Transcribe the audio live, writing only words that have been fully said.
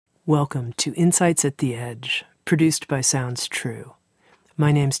Welcome to Insights at the Edge, produced by Sounds True.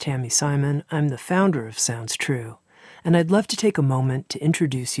 My name's Tami Simon. I'm the founder of Sounds True, and I'd love to take a moment to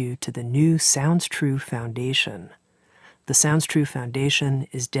introduce you to the new Sounds True Foundation. The Sounds True Foundation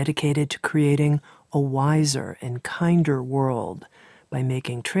is dedicated to creating a wiser and kinder world by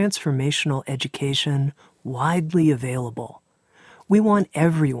making transformational education widely available. We want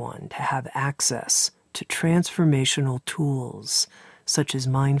everyone to have access to transformational tools such as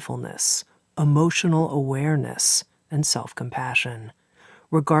mindfulness, emotional awareness, and self-compassion,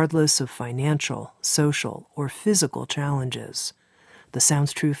 regardless of financial, social, or physical challenges. The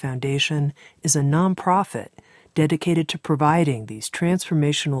Sounds True Foundation is a nonprofit dedicated to providing these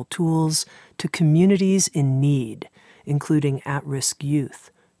transformational tools to communities in need, including at-risk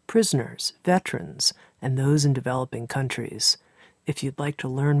youth, prisoners, veterans, and those in developing countries. If you'd like to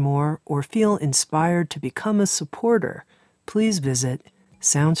learn more or feel inspired to become a supporter, please visit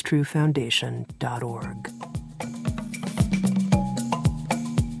SoundsTrueFoundation.org.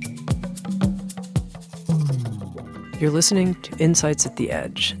 You're listening to Insights at the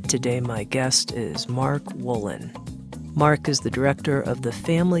Edge. Today my guest is Mark Wolynn. Mark is the director of the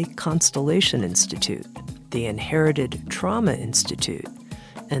Family Constellation Institute, the Inherited Trauma Institute,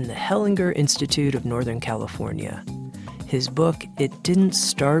 and the Hellinger Institute of Northern California. His book, It Didn't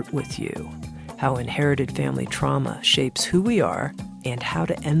Start With You: How Inherited Family Trauma Shapes Who We Are and How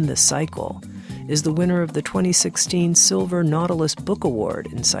to End the Cycle, is the winner of the 2016 Silver Nautilus Book Award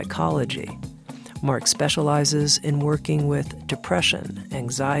in Psychology. Mark specializes in working with depression,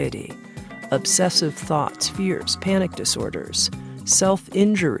 anxiety, obsessive thoughts, fears, panic disorders,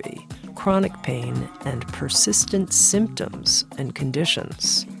 self-injury, chronic pain, and persistent symptoms and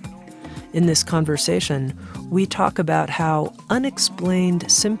conditions. In this conversation, we talk about how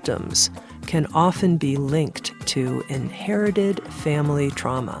unexplained symptoms can often be linked to inherited family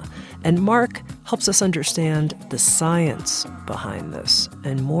trauma. And Mark helps us understand the science behind this,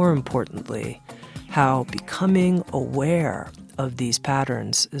 and more importantly, how becoming aware of these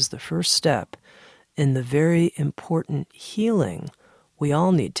patterns is the first step in the very important healing we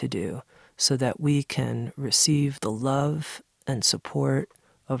all need to do so that we can receive the love and support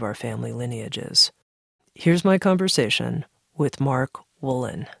of our family lineages. Here's my conversation with Mark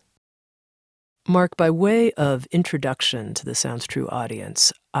Wolynn. Mark, by way of introduction to the Sounds True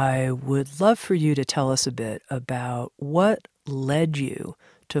audience, I would love for you to tell us a bit about what led you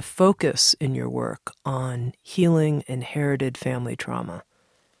to focus in your work on healing inherited family trauma.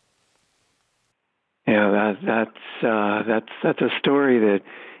 Yeah, that's a story that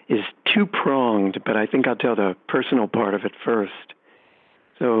is two-pronged, but I think I'll tell the personal part of it first.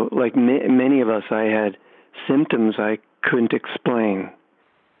 So, like many of us, I had symptoms I couldn't explain.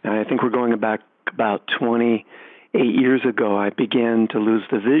 And I think we're going back about 28 years ago. I began to lose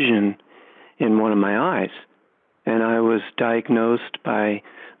the vision in one of my eyes. And I was diagnosed by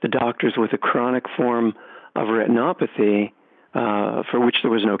the doctors with a chronic form of retinopathy for which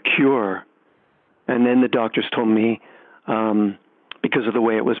there was no cure. And then the doctors told me, because of the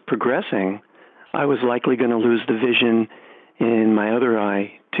way it was progressing, I was likely going to lose the vision in my other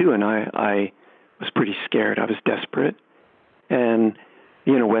eye, too. And I was pretty scared. I was desperate. And,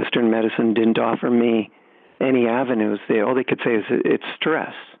 Western medicine didn't offer me any avenues. All they could say is it's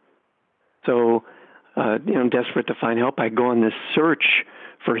stress. So, desperate to find help, I go on this search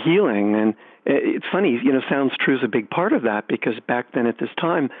for healing. And it's funny, Sounds True is a big part of that, because back then at this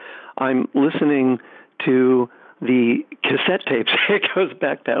time, I'm listening to the cassette tapes, it goes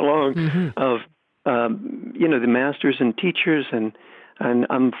back that long, of, the masters and teachers, and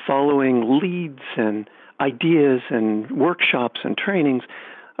I'm following leads and ideas and workshops and trainings.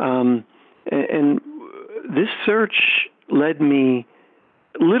 And this search led me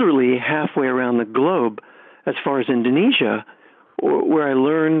literally halfway around the globe as far as Indonesia, where I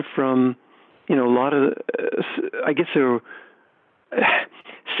learned from, a lot of, I guess there were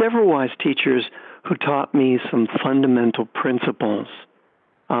several wise teachers who taught me some fundamental principles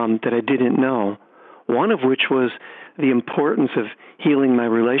that I didn't know, one of which was the importance of healing my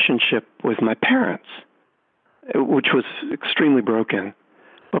relationship with my parents, which was extremely broken.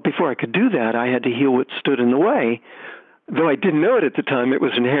 But before I could do that, I had to heal what stood in the way. Though I didn't know it at the time, it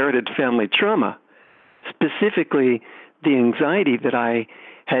was inherited family trauma, specifically the anxiety that I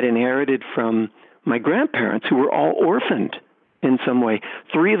had inherited from my grandparents, who were all orphaned in some way.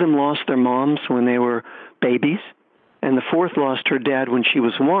 3 of them lost their moms when they were babies, and the 4th lost her dad when she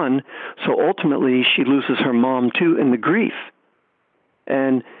was 1, so ultimately she loses her mom too in the grief.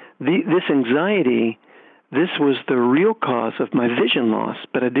 And this anxiety, this was the real cause of my vision loss,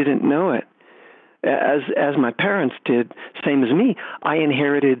 but I didn't know it. as my parents did, same as me, I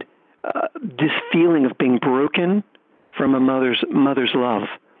inherited this feeling of being broken from a mother's love.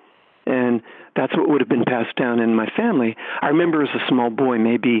 And that's what would have been passed down in my family. I remember as a small boy,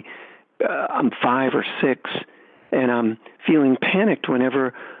 maybe I'm 5 or 6, and I'm feeling panicked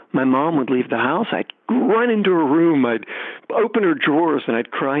whenever my mom would leave the house. I'd run into her room, I'd open her drawers, and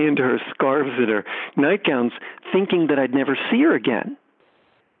I'd cry into her scarves and her nightgowns, thinking that I'd never see her again,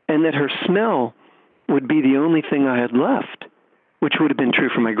 and that her smell would be the only thing I had left, which would have been true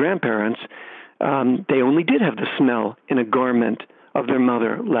for my grandparents. They only did have the smell in a garment of their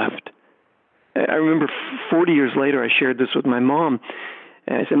mother left. I remember 40 years later, I shared this with my mom.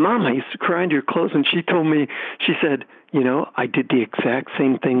 And I said, Mom, I used to cry into your clothes. And she told me, she said, I did the exact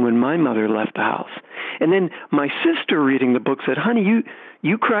same thing when my mother left the house. And then my sister reading the book said, honey,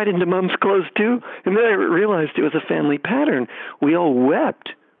 you cried into Mom's clothes too? And then I realized it was a family pattern. We all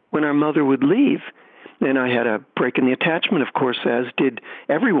wept when our mother would leave. And I had a break in the attachment, of course, as did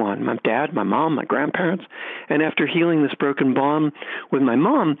everyone, my dad, my mom, my grandparents. And after healing this broken bond with my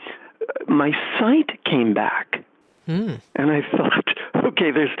mom, my sight came back. And I thought, okay,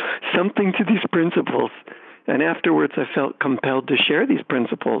 there's something to these principles. And afterwards, I felt compelled to share these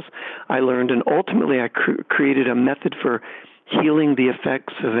principles I learned. And ultimately, I created a method for healing the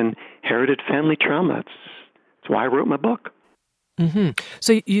effects of inherited family trauma. That's why I wrote my book. Mm-hmm.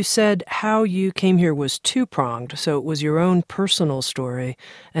 So you said how you came here was two-pronged. So it was your own personal story.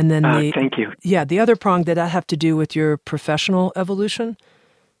 And then thank you. Yeah, the other prong, did that have to do with your professional evolution?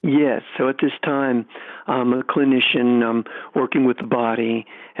 Yes. So at this time, I'm a clinician. I'm working with the body,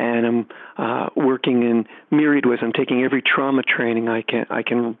 and I'm working in myriad ways. I'm taking every trauma training I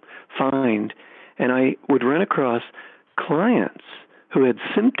can find, and I would run across clients who had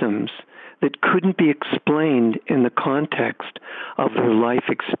symptoms that couldn't be explained in the context of their life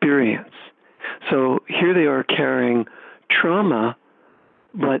experience. So here they are carrying trauma,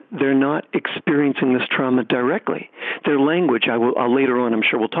 but they're not experiencing this trauma directly. Their language, I'll later on, I'm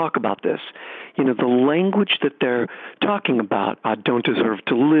sure we'll talk about this. The language that they're talking about, I don't deserve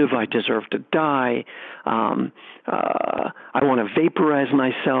to live, I deserve to die, I want to vaporize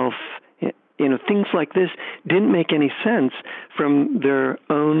myself, things like this didn't make any sense from their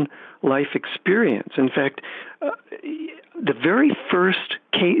own life experience. In fact, the very first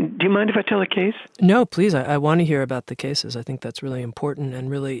case, do you mind if I tell a case? No, please. I want to hear about the cases. I think that's really important and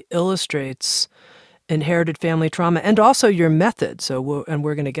really illustrates inherited family trauma and also your method. So,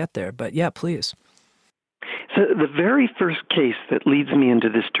 we're going to get there. But yeah, please. So the very first case that leads me into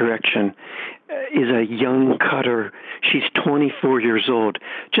this direction is a young cutter. She's 24 years old.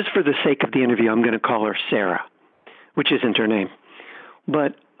 Just for the sake of the interview, I'm going to call her Sarah, which isn't her name.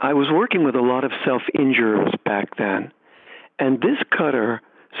 But I was working with a lot of self-injurers back then. And this cutter,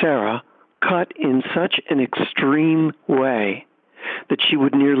 Sarah, cut in such an extreme way that she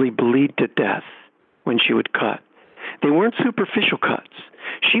would nearly bleed to death when she would cut. They weren't superficial cuts.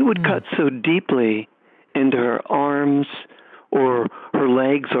 She would cut so deeply into her arms or her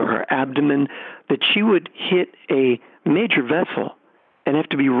legs or her abdomen that she would hit a major vessel and have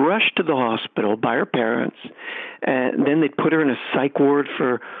to be rushed to the hospital by her parents. And then they'd put her in a psych ward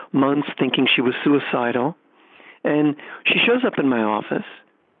for months thinking she was suicidal. And she shows up in my office,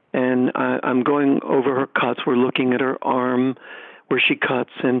 and I'm going over her cuts. We're looking at her arm where she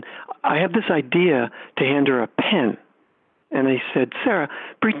cuts, and I have this idea to hand her a pen. And I said, Sarah,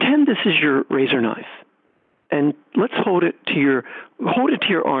 pretend this is your razor knife, and let's hold it to your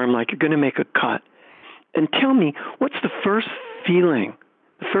arm like you're going to make a cut, and tell me what's the first feeling,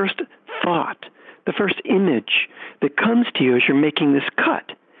 the first thought, the first image that comes to you as you're making this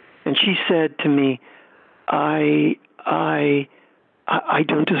cut. And she said to me, I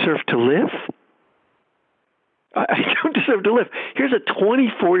don't deserve to live. I don't deserve to live. Here's a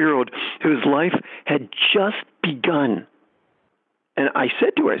 24-year-old whose life had just begun. And I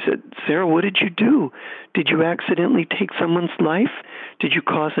said to her, Sarah, what did you do? Did you accidentally take someone's life? Did you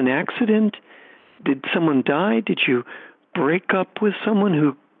cause an accident? Did someone die? Did you break up with someone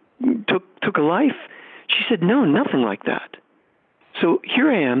who took a life? She said, no, nothing like that. So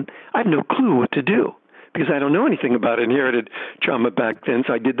here I am. I have no clue what to do, because I don't know anything about inherited trauma back then,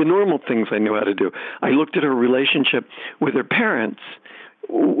 so I did the normal things I knew how to do. I looked at her relationship with her parents,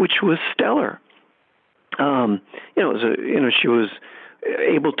 which was stellar. She was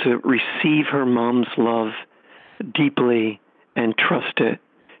able to receive her mom's love deeply and trust it.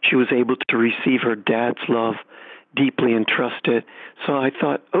 She was able to receive her dad's love deeply and trust it. So I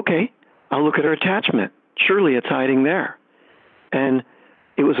thought, okay, I'll look at her attachment. Surely it's hiding there. And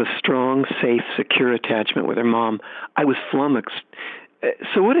it was a strong, safe, secure attachment with her mom. I was flummoxed.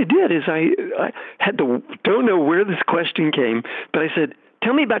 so what I did is I had to, don't know where this question came, but I said,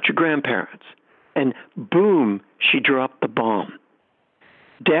 tell me about your grandparents. And boom, she dropped the bomb.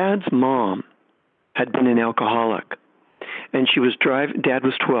 Dad's mom had been an alcoholic, and she was Dad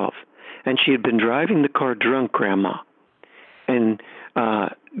was 12, and she had been driving the car drunk, Grandma. And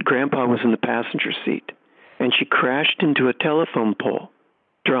Grandpa was in the passenger seat, and she crashed into a telephone pole,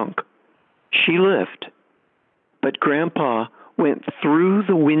 drunk. She lived, but Grandpa went through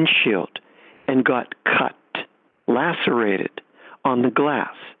the windshield and got cut, lacerated on the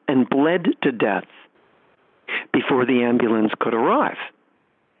glass, and bled to death before the ambulance could arrive.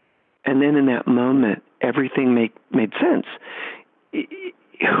 And then in that moment, everything made sense.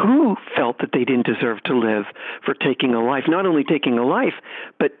 Who felt that they didn't deserve to live for taking a life? Not only taking a life,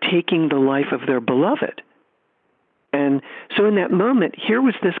 but taking the life of their beloved. And so in that moment, here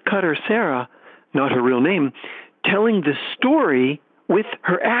was this cutter, Sarah, not her real name, telling the story with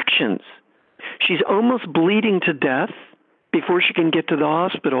her actions. She's almost bleeding to death before she can get to the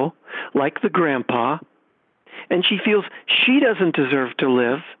hospital, like the grandpa, and she feels she doesn't deserve to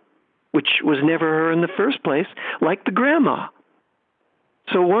live, which was never her in the first place, like the grandma.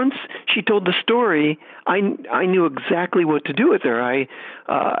 So once she told the story, I knew exactly what to do with her. I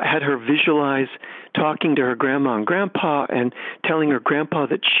had her visualize talking to her grandma and grandpa and telling her grandpa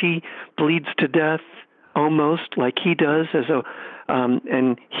that she bleeds to death almost like he does,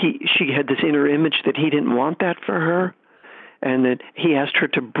 and she had this inner image that he didn't want that for her, and that he asked her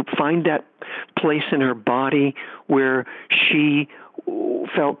to find that place in her body where she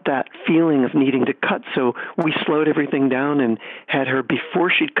felt that feeling of needing to cut. So we slowed everything down and had her,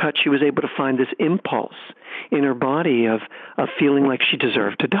 before she'd cut, she was able to find this impulse in her body of feeling like she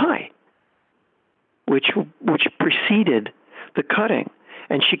deserved to die, which preceded the cutting.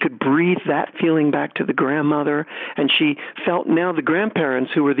 And she could breathe that feeling back to the grandmother. And she felt now the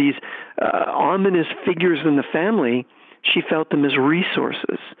grandparents, who were these ominous figures in the family, she felt them as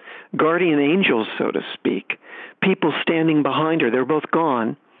resources, guardian angels, so to speak, people standing behind her. They're both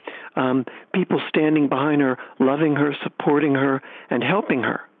gone. People standing behind her, loving her, supporting her, and helping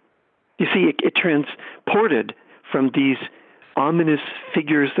her. You see, it transported from these ominous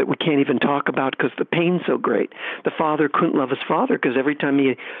figures that we can't even talk about because the pain's so great. The father couldn't love his father because every time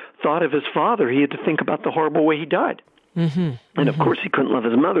he thought of his father, he had to think about the horrible way he died. Mm-hmm. And of course, he couldn't love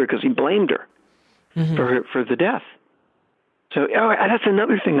his mother because he blamed her for the death. So that's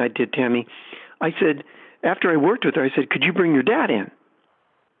another thing I did, Tami. I said, after I worked with her, I said, could you bring your dad in?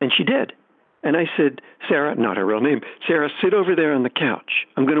 And she did. And I said, Sarah, not her real name, Sarah, sit over there on the couch.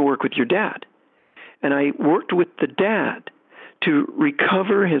 I'm going to work with your dad. And I worked with the dad to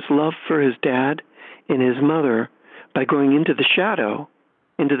recover his love for his dad and his mother by going into the shadow,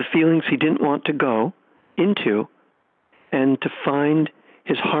 into the feelings he didn't want to go into, and to find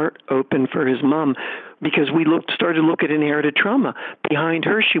his heart open for his mom, because we started to look at inherited trauma. Behind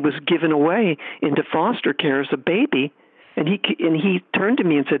her, she was given away into foster care as a baby, and he turned to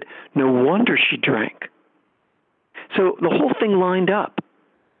me and said, no wonder she drank. So the whole thing lined up.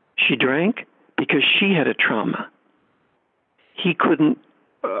 She drank because she had a trauma. He couldn't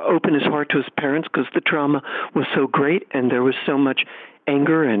open his heart to his parents because the trauma was so great, and there was so much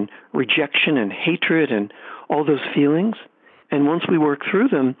anger and rejection and hatred and all those feelings. And once we worked through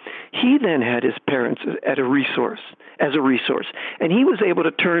them, he then had his parents as a resource. And he was able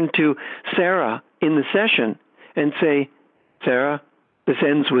to turn to Sarah in the session and say, Sarah, this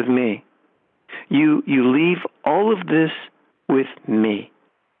ends with me. You leave all of this with me.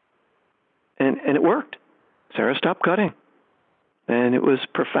 And it worked. Sarah stopped cutting. And it was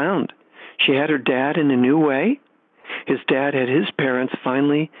profound. She had her dad in a new way. His dad had his parents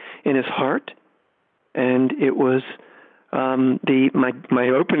finally in his heart. And it was my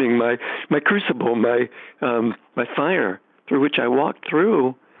opening, my crucible, my fire through which I walked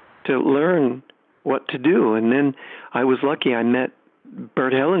through to learn what to do. And then I was lucky. I met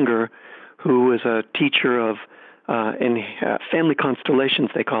Bert Hellinger, who was a teacher of in Family Constellations,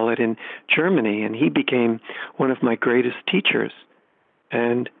 they call it, in Germany, and he became one of my greatest teachers,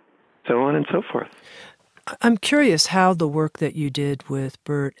 and so on and so forth. I'm curious how the work that you did with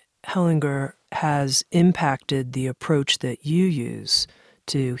Bert Hellinger has impacted the approach that you use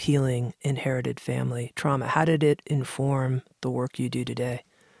to healing inherited family trauma. How did it inform the work you do today?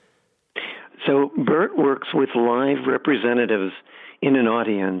 So Bert works with live representatives in an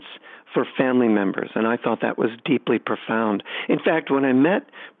audience for family members, and I thought that was deeply profound. In fact, when I met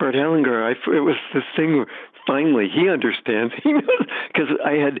Bert Hellinger, it was this thing where finally he understands. He knows, because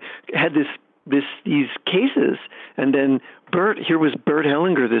I had this these cases. And then here was Bert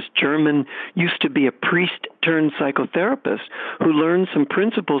Hellinger, this German, used to be a priest turned psychotherapist who learned some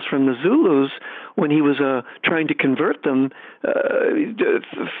principles from the Zulus when he was trying to convert them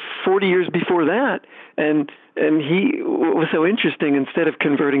 40 years before that. And he was so interesting. Instead of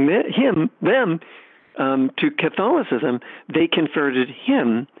converting them to Catholicism, they converted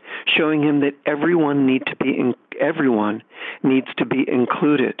him, showing him that everyone needs to be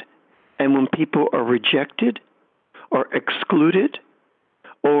included. And when people are rejected or excluded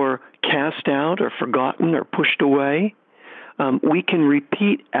or cast out or forgotten or pushed away, we can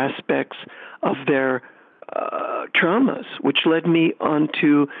repeat aspects of their traumas, which led me on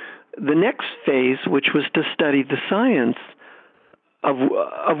to the next phase, which was to study the science of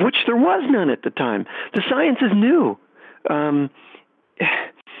which there was none at the time. The science is new.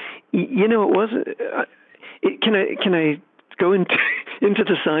 It wasn't. Can I go into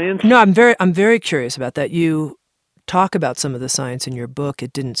the science? No, I'm very curious about that. You talk about some of the science in your book.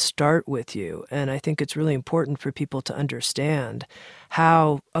 It didn't start with you, and I think it's really important for people to understand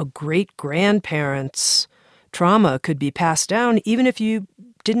how a great-grandparent's trauma could be passed down even if you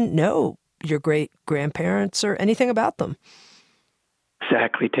didn't know your great-grandparents or anything about them.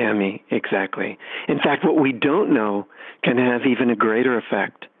 Exactly, Tami, exactly. In fact, what we don't know can have even a greater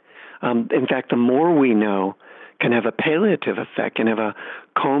effect. In fact, the more we know can have a palliative effect, can have a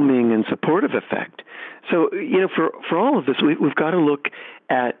calming and supportive effect. So, for all of this, we've got to look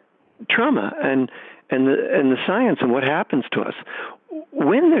at trauma and the science and what happens to us.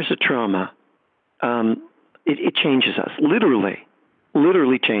 When there's a trauma, it changes us,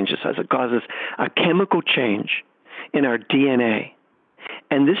 literally changes us. It causes a chemical change in our DNA.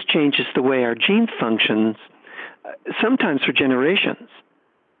 And this changes the way our genes functions, sometimes for generations.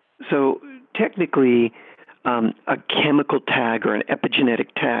 So technically, a chemical tag or an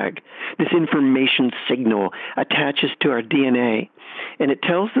epigenetic tag, this information signal attaches to our DNA, and it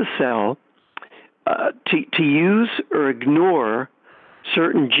tells the cell to use or ignore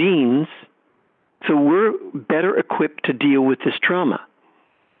certain genes so we're better equipped to deal with this trauma.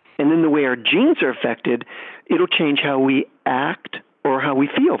 And then the way our genes are affected, it'll change how we act or how we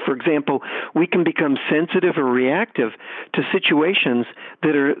feel. For example, we can become sensitive or reactive to situations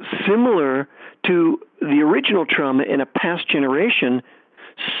that are similar to the original trauma in a past generation,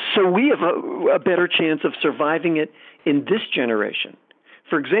 so we have a better chance of surviving it in this generation.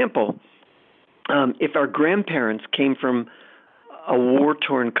 For example, if our grandparents came from a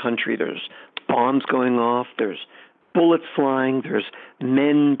war-torn country, there's bombs going off, there's bullets flying, there's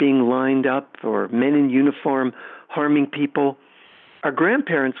men being lined up or men in uniform harming people, our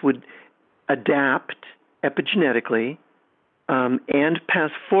grandparents would adapt epigenetically and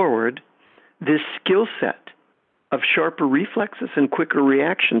pass forward this skill set of sharper reflexes and quicker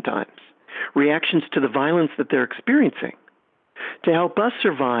reaction times, reactions to the violence that they're experiencing, to help us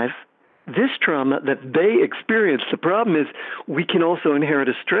survive this trauma that they experienced. The problem is we can also inherit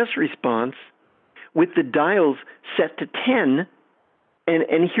a stress response with the dials set to 10,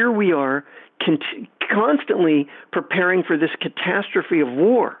 and here we are constantly preparing for this catastrophe of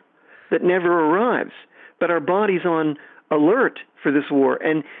war that never arrives. But our body's on alert for this war,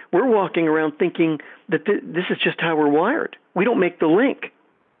 and we're walking around thinking that this is just how we're wired. We don't make the link.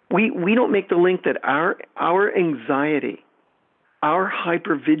 We don't make the link that our anxiety, our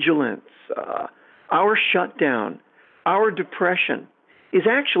hypervigilance, our shutdown, our depression is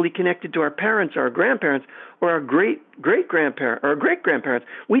actually connected to our parents, or our grandparents, or our great-grandparents, or our great-grandparents.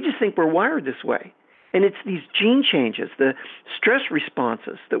 We just think we're wired this way. And it's these gene changes, the stress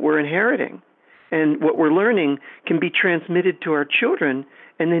responses that we're inheriting, and what we're learning can be transmitted to our children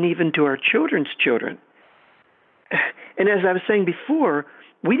and then even to our children's children. And as I was saying before,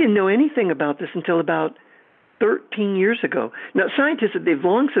 we didn't know anything about this until about 13 years ago. Now, scientists, they've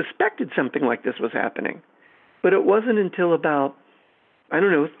long suspected something like this was happening, but it wasn't until about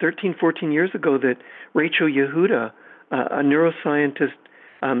 13, 14 years ago that Rachel Yehuda, a neuroscientist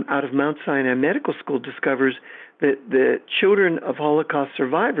out of Mount Sinai Medical School, discovers that the children of Holocaust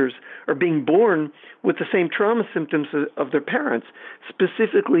survivors are being born with the same trauma symptoms of their parents,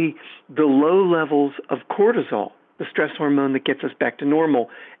 specifically the low levels of cortisol, the stress hormone that gets us back to normal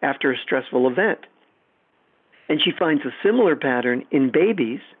after a stressful event. And she finds a similar pattern in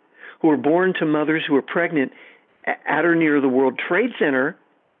babies who are born to mothers who are pregnant at or near the World Trade Center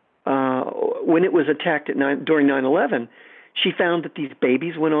when it was attacked during 9/11. She found that these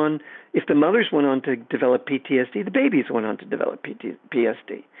babies went on, if the mothers went on to develop PTSD, the babies went on to develop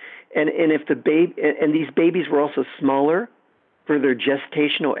PTSD. And if and these babies were also smaller for their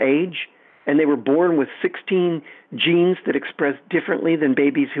gestational age, and they were born with 16 genes that expressed differently than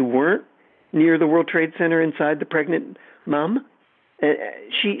babies who weren't. near the World Trade Center inside the pregnant mom.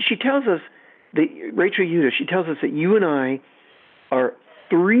 She tells us, Rachel Uda, she tells us that you and I are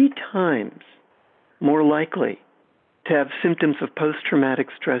 3 times more likely to have symptoms of post-traumatic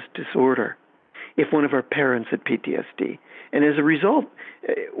stress disorder if one of our parents had PTSD. And as a result,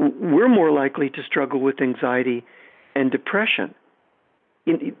 we're more likely to struggle with anxiety and depression.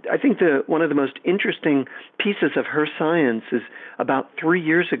 I think one of the most interesting pieces of her science is about 3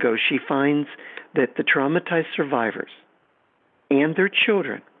 years ago, she finds that the traumatized survivors and their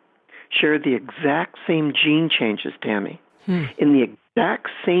children share the exact same gene changes, Tami, in the exact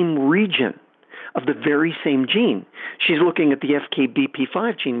same region of the very same gene. She's looking at the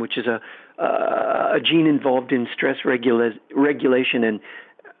FKBP5 gene, which is a gene involved in stress regulation and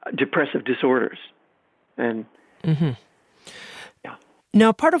depressive disorders. And yeah.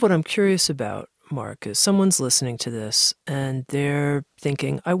 Now, part of what I'm curious about, Mark, is someone's listening to this and they're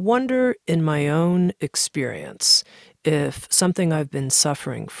thinking, I wonder in my own experience if something I've been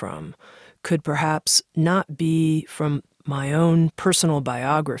suffering from could perhaps not be from my own personal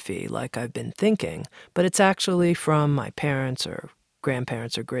biography like I've been thinking, but it's actually from my parents or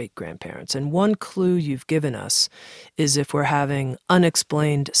grandparents or great-grandparents. And one clue you've given us is if we're having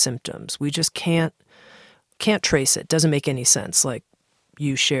unexplained symptoms. We just can't trace it. Doesn't make any sense, like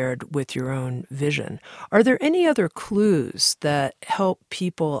you shared with your own vision. Are there any other clues that help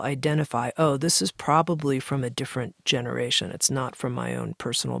people identify, oh, this is probably from a different generation. It's not from my own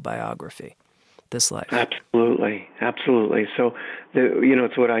personal biography, this life? Absolutely. So,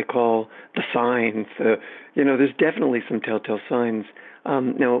 it's what I call the signs. There's definitely some telltale signs.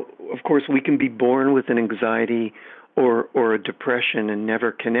 Now, of course, we can be born with an anxiety or a depression and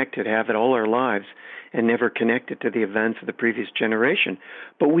never connect it, have it all our lives, and never connect it to the events of the previous generation.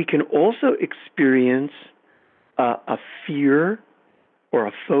 But we can also experience a fear or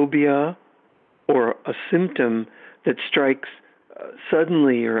a phobia or a symptom that strikes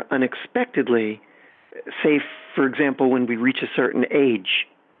suddenly or unexpectedly, say, for example, when we reach a certain age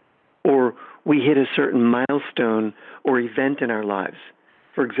or we hit a certain milestone or event in our lives.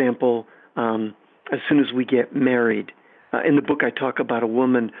 For example, as soon as we get married. In the book, I talk about a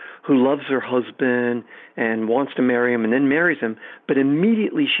woman who loves her husband and wants to marry him and then marries him, but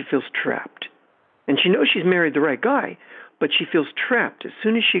immediately she feels trapped. And she knows she's married the right guy, but she feels trapped as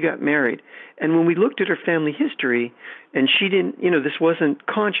soon as she got married. And when we looked at her family history, and she didn't, this wasn't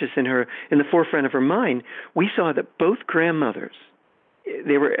conscious in the forefront of her mind, we saw that both grandmothers,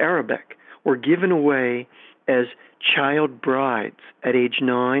 they were Arabic, were given away as child brides at age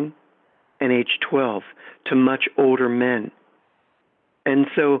 9 and age 12 to much older men. And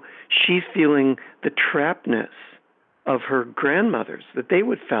so she's feeling the trappedness of her grandmothers that they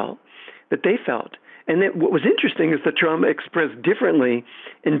felt. And then what was interesting is the trauma expressed differently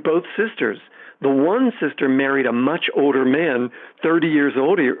in both sisters. The one sister married a much older man, 30 years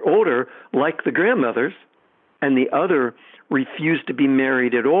older, like the grandmothers, and the other refused to be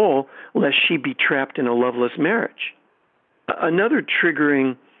married at all lest she be trapped in a loveless marriage. Another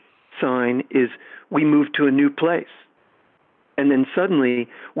triggering sign is we move to a new place. And then suddenly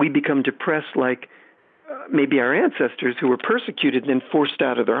we become depressed like maybe our ancestors who were persecuted and then forced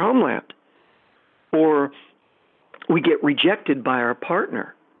out of their homeland. Or we get rejected by our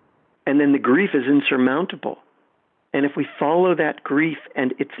partner, and then the grief is insurmountable. And if we follow that grief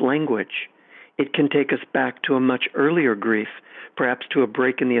and its language, it can take us back to a much earlier grief, perhaps to a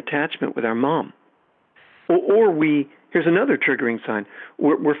break in the attachment with our mom. Or here's another triggering sign.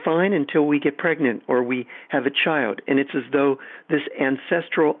 We're fine until we get pregnant or we have a child, and it's as though this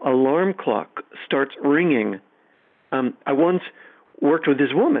ancestral alarm clock starts ringing. I once worked with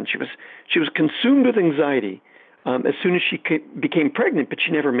this woman. She was consumed with anxiety as soon as she became pregnant, but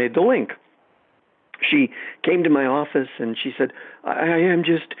she never made the link. She came to my office and she said, I am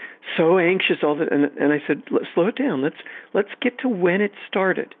just so anxious all that. And I said, slow it down. Let's get to when it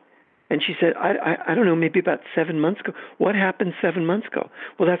started. And she said, I don't know, maybe about 7 months ago. What happened 7 months ago?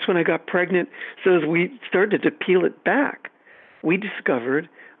 Well, that's when I got pregnant. So as we started to peel it back, we discovered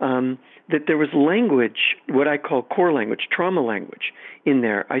that there was language, what I call core language, trauma language in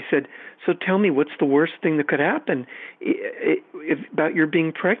there. I said, so tell me, what's the worst thing that could happen about your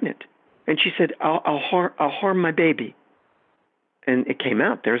being pregnant? And she said, I'll harm my baby. And it came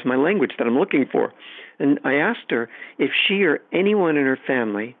out. There's my language that I'm looking for. And I asked her if she or anyone in her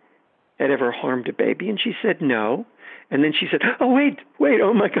family had ever harmed a baby, and she said no. And then she said, oh, wait,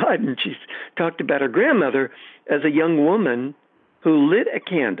 oh my God. And she talked about her grandmother as a young woman who lit a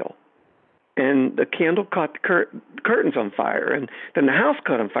candle, and the candle caught the curtains on fire, and then the house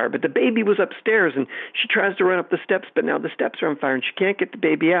caught on fire, but the baby was upstairs, and she tries to run up the steps, but now the steps are on fire, and she can't get the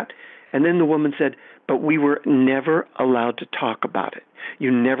baby out. And then the woman said, but we were never allowed to talk about it.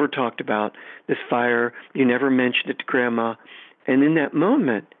 You never talked about this fire. You never mentioned it to Grandma. And in that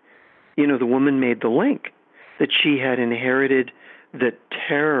moment, the woman made the link that she had inherited the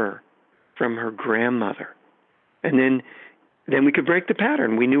terror from her grandmother. And then we could break the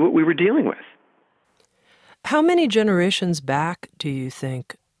pattern. We knew what we were dealing with. How many generations back do you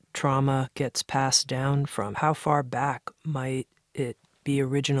think trauma gets passed down from? How far back might it be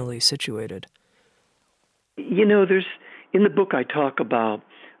originally situated? There's in the book I talk about,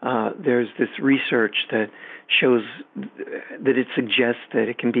 there's this research that shows that it suggests that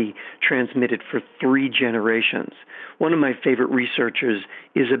it can be transmitted for 3 generations. One of my favorite researchers,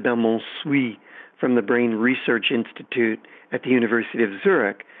 Isabelle Monsuy, from the Brain Research Institute at the University of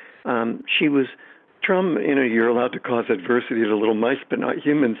Zurich. She was trauma. You're allowed to cause adversity to little mice, but not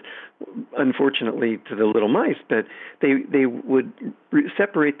humans. Unfortunately, to the little mice, but they would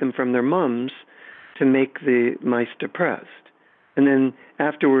separate them from their mums to make the mice depressed. And then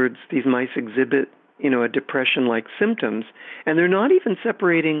afterwards, these mice exhibit, a depression-like symptoms, and they're not even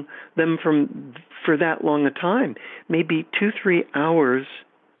separating them for that long a time, maybe 2-3 hours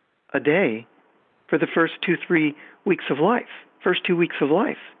a day for the first 2-3 weeks of life, first 2 weeks of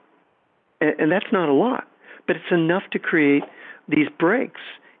life. And that's not a lot, but it's enough to create these breaks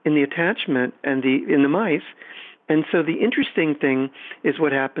in the attachment and in the mice. And so the interesting thing is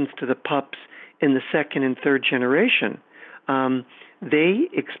what happens to the pups in the 2nd and 3rd generation. They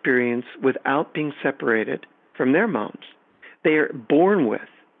experience without being separated from their moms. They are born with,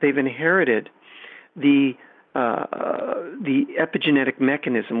 they've inherited the epigenetic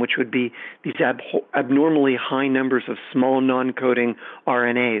mechanism, which would be these abnormally high numbers of small non-coding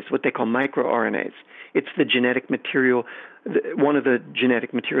RNAs, what they call microRNAs. It's the genetic material, one of the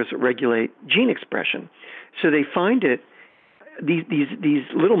genetic materials that regulate gene expression. So they find it, these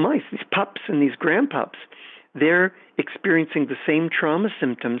little mice, these pups and these grandpups, they're experiencing the same trauma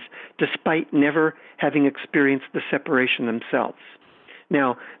symptoms despite never having experienced the separation themselves.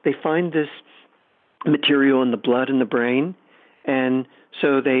 Now, they find this material in the blood and the brain, and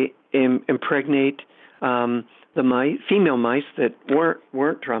so they impregnate the female mice that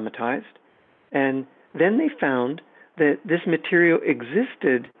weren't traumatized, and then they found that this material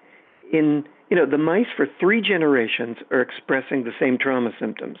existed in, the mice for 3 generations are expressing the same trauma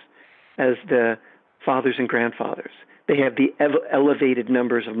symptoms as the fathers and grandfathers. They have the elevated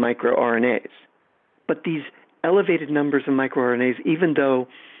numbers of microRNAs. But these elevated numbers of microRNAs, even though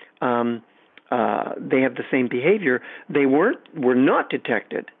they have the same behavior, they were not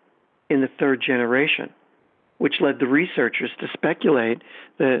detected in the 3rd generation, which led the researchers to speculate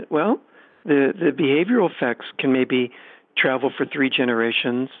that, the behavioral effects can maybe travel for 3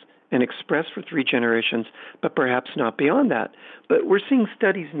 generations and express for 3 generations, but perhaps not beyond that. But we're seeing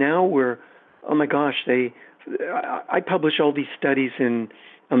studies now where, oh my gosh, I publish all these studies on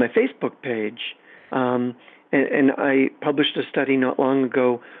my Facebook page, and I published a study not long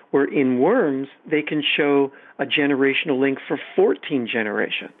ago where in worms they can show a generational link for 14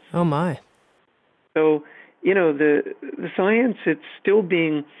 generations. Oh my! So the science, it's still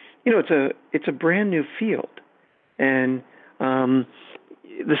being, it's a brand new field, and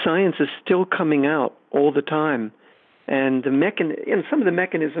the science is still coming out all the time. And some of the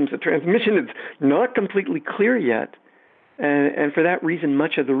mechanisms of transmission is not completely clear yet. And for that reason,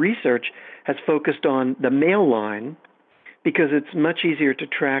 much of the research has focused on the male line because it's much easier to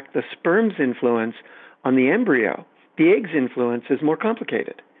track the sperm's influence on the embryo. The egg's influence is more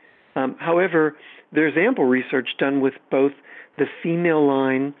complicated. However, there's ample research done with both the female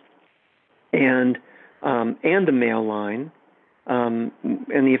line and the male line, and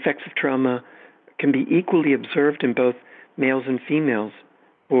the effects of trauma can be equally observed in both males and females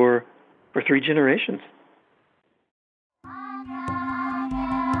for 3 generations.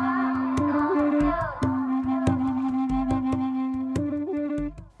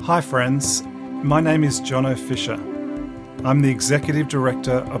 Hi friends, my name is Jono Fisher. I'm the Executive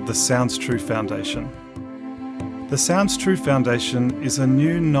Director of the Sounds True Foundation. The Sounds True Foundation is a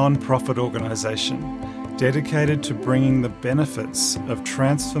new non-profit organisation dedicated to bringing the benefits of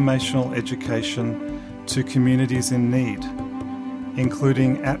transformational education to communities in need,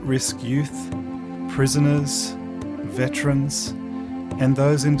 including at-risk youth, prisoners, veterans, and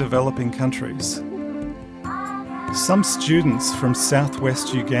those in developing countries. Some students from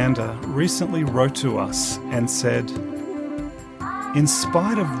southwest Uganda recently wrote to us and said, "In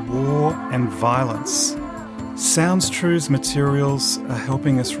spite of war and violence, Sounds True's materials are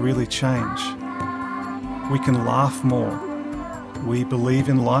helping us really change. We can laugh more. We believe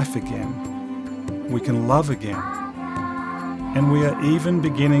in life again. We can love again. And we are even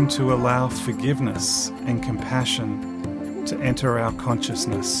beginning to allow forgiveness and compassion to enter our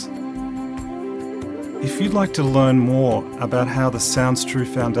consciousness. If you'd like to learn more about how the Sounds True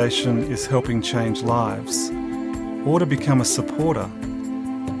Foundation is helping change lives, or to become a supporter,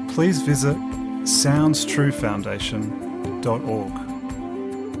 please visit soundstruefoundation.org.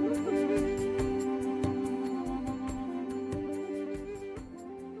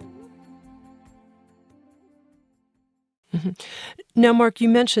 Mm-hmm. Now, Mark, you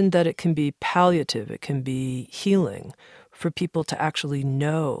mentioned that it can be palliative, it can be healing for people to actually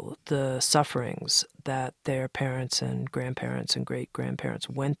know the sufferings that their parents and grandparents and great-grandparents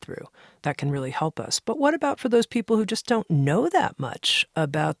went through. That can really help us. But what about for those people who just don't know that much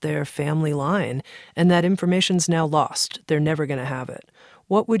about their family line and that information's now lost? They're never going to have it.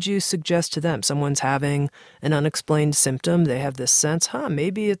 What would you suggest to them? Someone's having an unexplained symptom. They have this sense,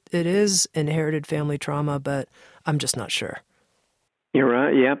 maybe it is inherited family trauma, but I'm just not sure. You're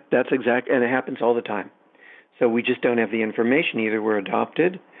right. Yep, that's exact. And it happens all the time. So we just don't have the information. Either we're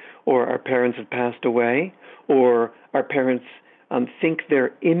adopted, or our parents have passed away, or our parents think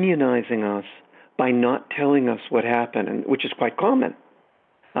they're immunizing us by not telling us what happened, which is quite common.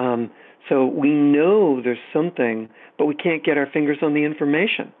 So we know there's something, but we can't get our fingers on the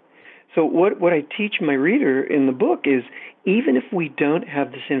information. So what I teach my reader in the book is, even if we don't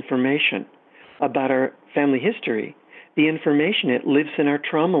have this information about our family history, the information, it lives in our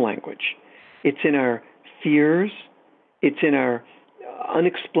trauma language. It's in our fears, it's in our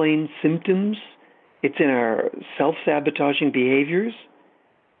unexplained symptoms, it's in our self-sabotaging behaviors,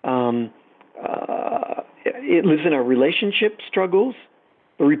 it lives in our relationship struggles,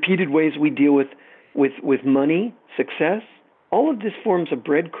 the repeated ways we deal with money, success. All of this forms a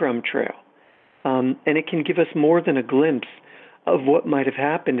breadcrumb trail, and it can give us more than a glimpse of what might have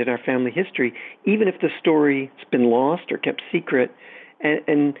happened in our family history, even if the story's been lost or kept secret,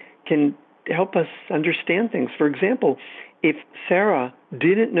 and can help us understand things. For example, if Sarah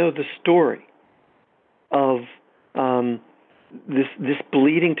didn't know the story of this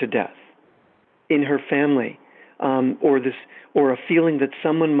bleeding to death in her family, or a feeling that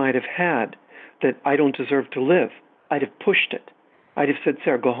someone might have had that I don't deserve to live, I'd have pushed it. I'd have said,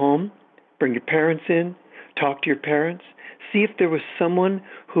 Sarah, go home, bring your parents in, talk to your parents, see if there was someone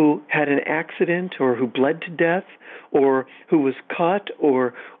who had an accident or who bled to death or who was caught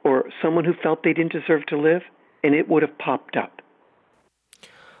or someone who felt they didn't deserve to live, and it would have popped up.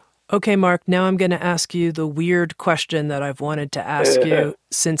 Okay, Mark, now I'm going to ask you the weird question that I've wanted to ask you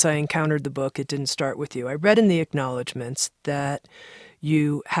since I encountered the book. It didn't start with you. I read in the acknowledgments that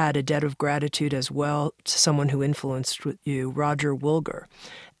you had a debt of gratitude as well to someone who influenced you, Roger Woolger.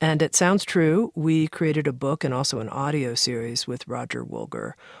 And it sounds true. We created a book and also an audio series with Roger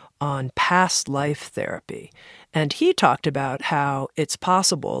Woolger on past life therapy. And he talked about how it's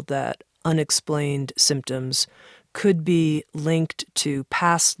possible that unexplained symptoms could be linked to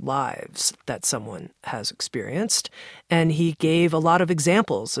past lives that someone has experienced. And he gave a lot of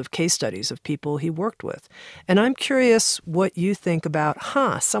examples of case studies of people he worked with. And I'm curious what you think about,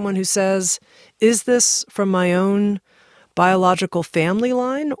 someone who says, is this from my own biological family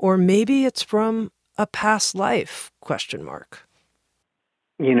line, or maybe it's from a past life, ?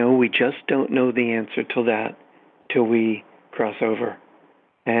 We just don't know the answer to till we cross over.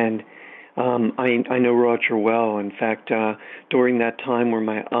 And I know Roger well. In fact, during that time where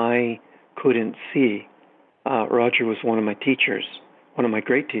my eye couldn't see, Roger was one of my teachers, one of my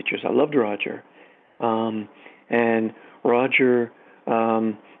great teachers. I loved Roger. And Roger,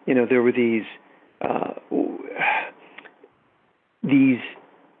 there were these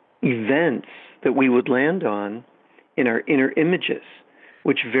events that we would land on in our inner images,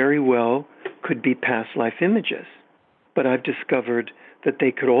 which very well could be past life images. But I've discovered that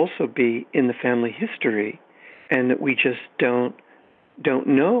they could also be in the family history, and that we just don't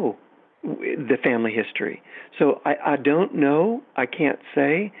know the family history. So I don't know, I can't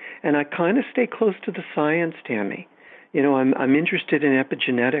say, and I kind of stay close to the science, Tami. I'm interested in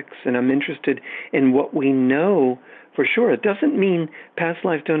epigenetics, and I'm interested in what we know for sure. It doesn't mean past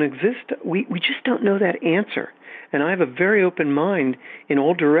lives don't exist. We just don't know that answer. And I have a very open mind in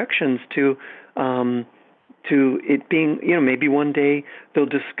all directions to it being, maybe one day they'll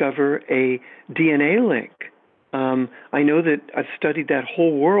discover a DNA link. I know that I've studied that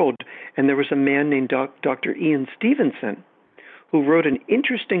whole world, and there was a man named Dr. Ian Stevenson who wrote an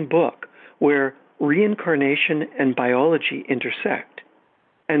interesting book where reincarnation and biology intersect.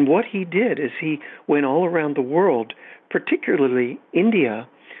 And what he did is he went all around the world, particularly India,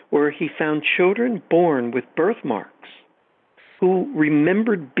 where he found children born with birthmarks who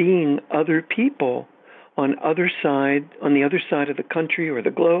remembered being other people on the other side of the country or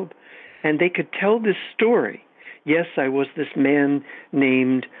the globe, and they could tell this story. Yes, I was this man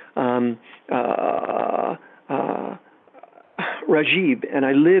named Rajiv, and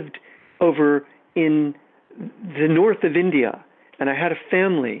I lived over in the north of India, and I had a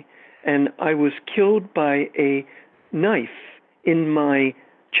family, and I was killed by a knife in my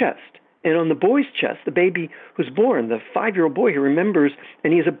chest. And on the boy's chest, the baby who's born, the 5-year-old boy, he remembers,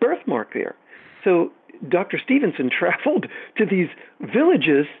 and he has a birthmark there. So Dr. Stevenson traveled to these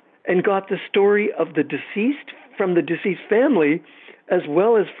villages and got the story of the deceased from the deceased family as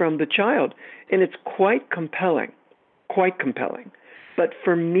well as from the child. And it's quite compelling, quite compelling. But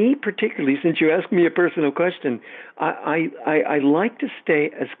for me particularly, since you asked me a personal question, I like to stay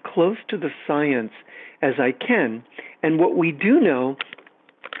as close to the science as I can. And what we do know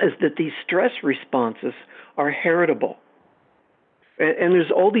is that these stress responses are heritable. And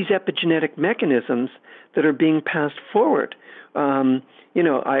there's all these epigenetic mechanisms that are being passed forward. I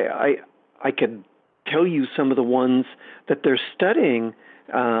could tell you some of the ones that they're studying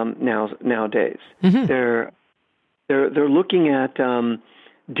nowadays. Mm-hmm. They're looking at DNA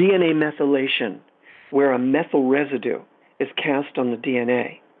methylation, where a methyl residue is cast on the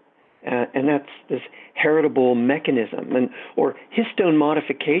DNA. And that's this heritable mechanism, or histone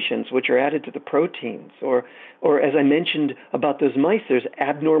modifications, which are added to the proteins, or as I mentioned about those mice, there's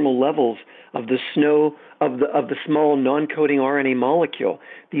abnormal levels of the small non-coding RNA molecule,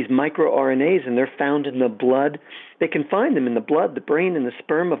 these microRNAs, and they're found in the blood. They can find them in the blood, the brain, and the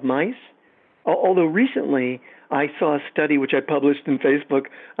sperm of mice. Although recently I saw a study which I published in Facebook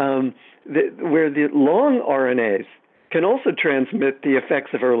where the long RNAs can also transmit the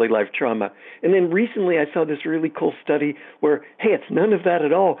effects of early life trauma. And then recently I saw this really cool study where, hey, it's none of that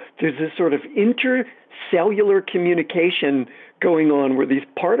at all. There's this sort of intercellular communication going on where these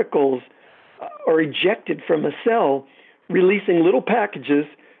particles are ejected from a cell, releasing little packages,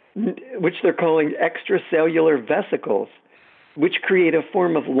 which they're calling extracellular vesicles, which create a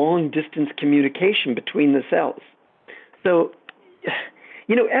form of long-distance communication between the cells. So,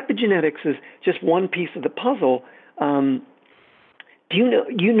 epigenetics is just one piece of the puzzle. Do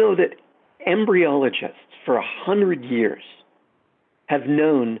you know that embryologists for 100 years have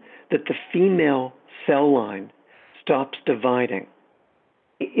known that the female cell line stops dividing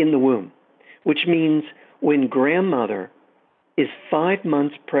in the womb, which means when grandmother is 5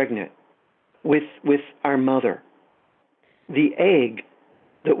 months pregnant with our mother, the egg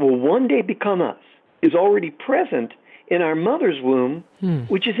that will one day become us is already present in our mother's womb,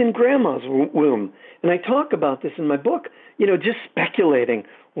 which is in grandma's womb. And I talk about this in my book, just speculating.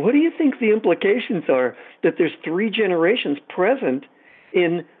 What do you think the implications are that there's 3 generations present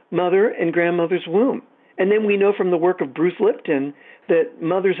in mother and grandmother's womb? And then we know from the work of Bruce Lipton that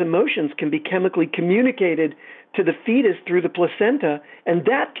mother's emotions can be chemically communicated to the fetus through the placenta, and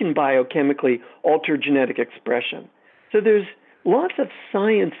that can biochemically alter genetic expression. So there's lots of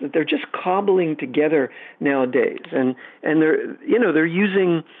science that they're just cobbling together nowadays, and they're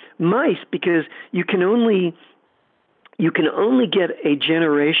using mice because you can only get a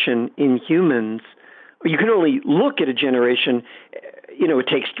generation in humans, or you can only look at a generation. It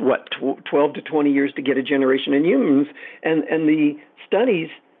takes 12 to 20 years to get a generation in humans, and the studies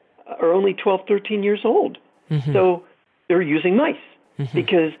are only 12, 13 years old. Mm-hmm. So they're using mice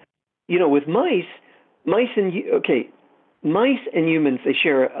because with mice and humans, they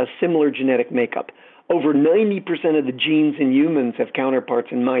share a similar genetic makeup. Over 90% of the genes in humans have counterparts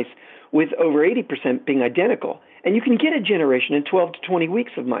in mice, with over 80% being identical. And you can get a generation in 12 to 20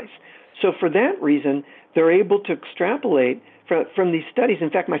 weeks of mice. So for that reason, they're able to extrapolate from these studies. In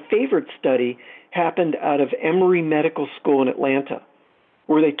fact, my favorite study happened out of Emory Medical School in Atlanta,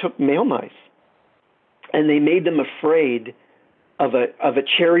 where they took male mice and they made them afraid of a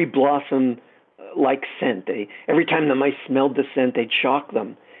cherry blossom like scent. Every time the mice smelled the scent, they'd shock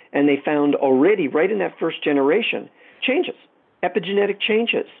them. And they found already, right in that first generation, changes, epigenetic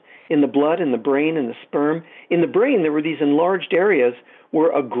changes in the blood, in the brain, in the sperm. In the brain, there were these enlarged areas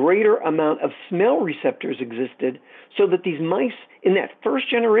where a greater amount of smell receptors existed, so that these mice in that first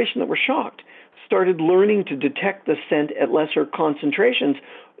generation that were shocked started learning to detect the scent at lesser concentrations,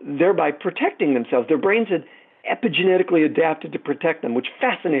 thereby protecting themselves. Their brains had epigenetically adapted to protect them, which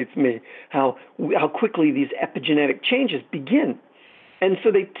fascinates me, how quickly these epigenetic changes begin. And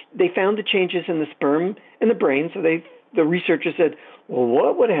so they found the changes in the sperm and the brain. So the researchers said, well,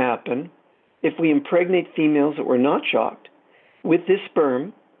 what would happen if we impregnate females that were not shocked with this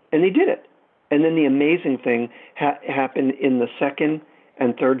sperm? And they did it. And then the amazing thing happened in the second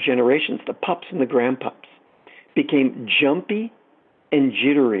and third generations. The pups and the grandpups became jumpy and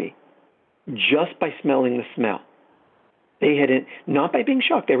jittery just by smelling the smell. They had, not by being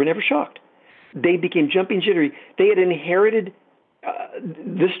shocked, they were never shocked. They became jumpy and jittery. They had inherited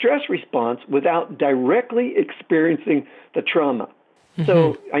the stress response without directly experiencing the trauma. Mm-hmm.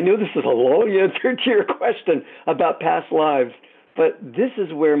 So I know this is a long answer to your question about past lives, but this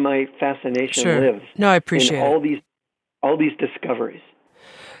is where my fascination lives. No, I appreciate it. All these discoveries.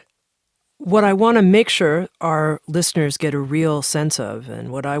 What I want to make sure our listeners get a real sense of,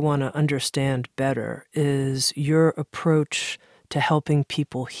 and what I want to understand better, is your approach to helping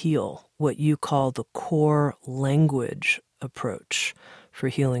people heal, what you call the core language approach for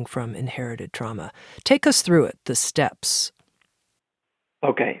healing from inherited trauma. Take us through it, the steps.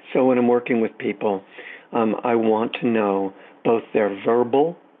 Okay, so when I'm working with people, I want to know both their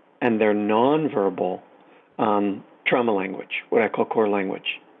verbal and their nonverbal trauma language, what I call core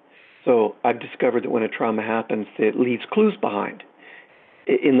language. So I've discovered that when a trauma happens, it leaves clues behind,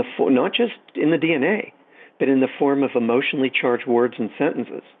 not just in the DNA, but in the form of emotionally charged words and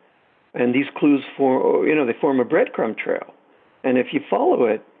sentences. And these clues they form a breadcrumb trail. And if you follow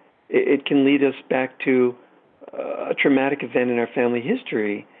it, it can lead us back to a traumatic event in our family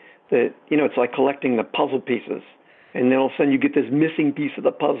history that, it's like collecting the puzzle pieces. And then all of a sudden you get this missing piece of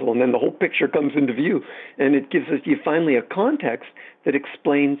the puzzle, and then the whole picture comes into view. And it gives you finally a context that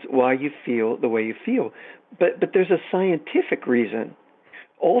explains why you feel the way you feel. But there's a scientific reason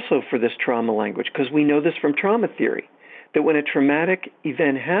also for this trauma language, because we know this from trauma theory, that when a traumatic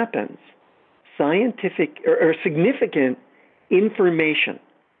event happens, scientific or significant information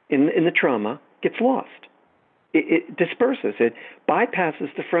in the trauma gets lost. It disperses. It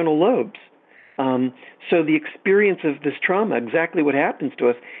bypasses the frontal lobes. So the experience of this trauma, exactly what happens to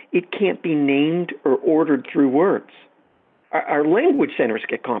us, it can't be named or ordered through words. Our language centers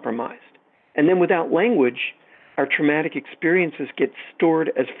get compromised. And then without language, our traumatic experiences get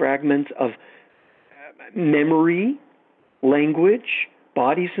stored as fragments of memory, language,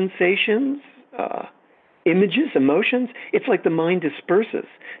 body sensations, images, emotions. It's like the mind disperses.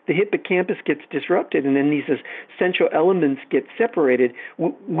 The hippocampus gets disrupted, and then these essential elements get separated.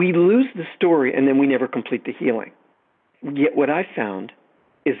 We lose the story, and then we never complete the healing. Yet what I found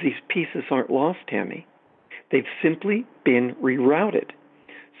is these pieces aren't lost, Tami. They've simply been rerouted.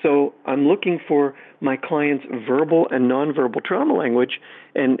 So I'm looking for my clients' verbal and nonverbal trauma language,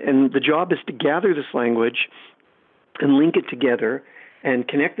 and the job is to gather this language and link it together and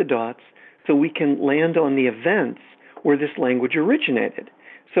connect the dots so we can land on the events where this language originated.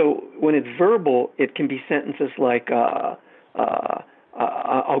 So when it's verbal, it can be sentences like, I'll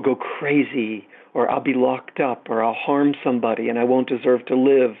go crazy, or I'll be locked up, or I'll harm somebody and I won't deserve to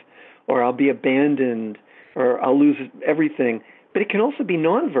live, or I'll be abandoned, or I'll lose everything. But it can also be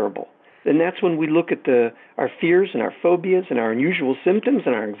nonverbal. And that's when we look at our fears and our phobias and our unusual symptoms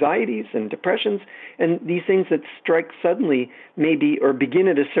and our anxieties and depressions, and these things that strike suddenly maybe or begin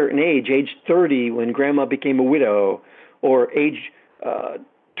at a certain age 30 when grandma became a widow, or age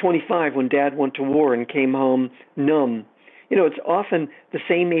 25 when dad went to war and came home numb. It's often the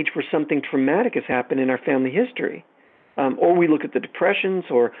same age where something traumatic has happened in our family history. Or we look at the depressions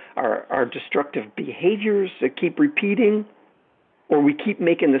or our destructive behaviors that keep repeating, or we keep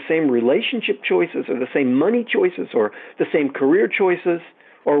making the same relationship choices or the same money choices or the same career choices,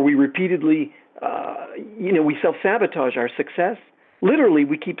 or we repeatedly, we self-sabotage our success. Literally,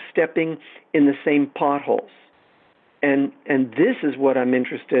 we keep stepping in the same potholes. And this is what I'm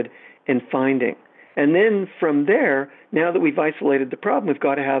interested in finding. And then from there, now that we've isolated the problem, we've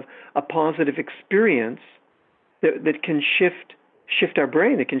got to have a positive experience that can shift our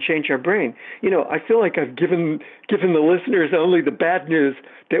brain. It can change our brain. I feel like I've given the listeners only the bad news,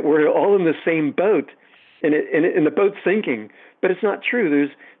 that we're all in the same boat, and the boat's sinking. But it's not true.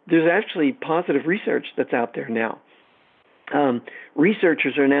 There's actually positive research that's out there now.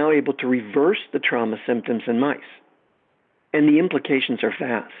 Researchers are now able to reverse the trauma symptoms in mice, and the implications are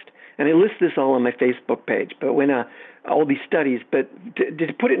vast. And I list this all on my Facebook page. But when all these studies, but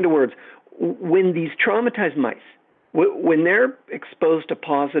to put it into words, when these traumatized mice, when they're exposed to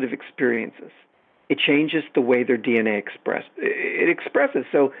positive experiences, it changes the way their DNA it expresses.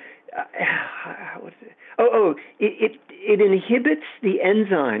 So, it inhibits the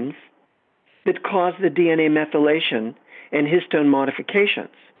enzymes that cause the DNA methylation and histone modifications.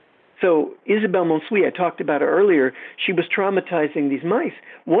 So Isabelle Monsuy, I talked about her earlier, she was traumatizing these mice.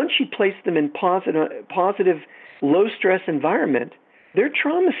 Once she placed them in positive low-stress environment, their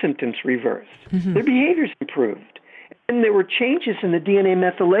trauma symptoms reversed. Mm-hmm. Their behaviors improved. And there were changes in the DNA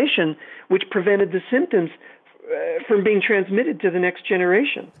methylation which prevented the symptoms from being transmitted to the next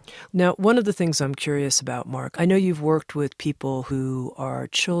generation. Now, one of the things I'm curious about, Mark, I know you've worked with people who are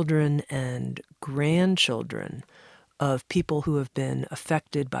children and grandchildren of people who have been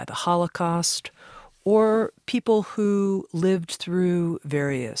affected by the Holocaust or people who lived through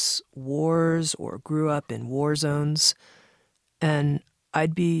various wars or grew up in war zones. And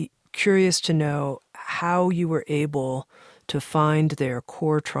I'd be curious to know how you were able to find their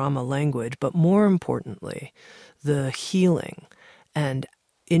core trauma language, but more importantly, the healing, and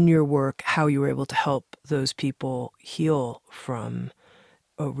in your work, how you were able to help those people heal from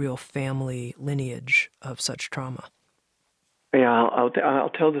a real family lineage of such trauma. Yeah, I'll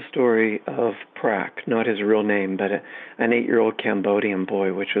tell the story of Prak, not his real name, but an 8-year-old Cambodian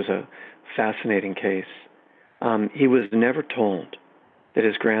boy, which was a fascinating case. He was never told that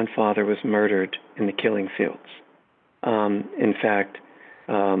his grandfather was murdered in the killing fields. In fact,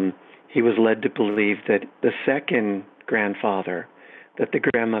 he was led to believe that the second grandfather that the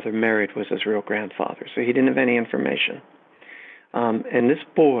grandmother married was his real grandfather, so he didn't have any information. And this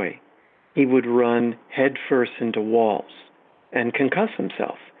boy, he would run headfirst into walls and concuss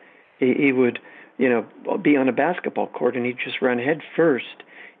himself. He would, be on a basketball court, and he'd just run headfirst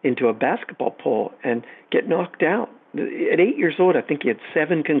into a basketball pole and get knocked out. At 8 years old, I think he had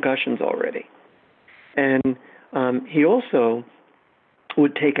 7 concussions already. And he also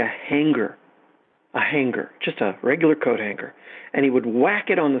would take a hanger, just a regular coat hanger, and he would whack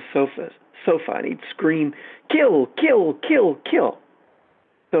it on the sofa, and he'd scream, "Kill, kill, kill, kill."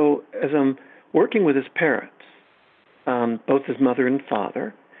 So as I'm working with his parents, both his mother and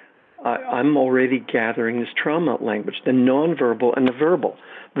father, I'm already gathering this trauma language, the nonverbal and the verbal.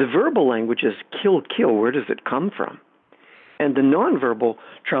 The verbal language is kill, kill. Where does it come from? And the nonverbal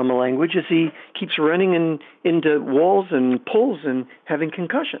trauma language is he keeps running into walls and pulls and having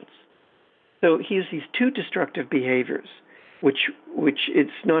concussions. So he has these 2 destructive behaviors, which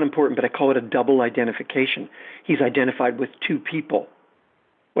it's not important, but I call it a double identification. He's identified with 2 people.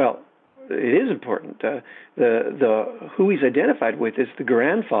 Well, it is important. Who he's identified with is the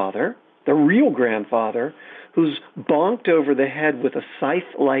grandfather, the real grandfather, who's bonked over the head with a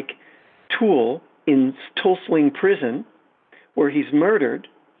scythe-like tool in Tulsling prison, where he's murdered.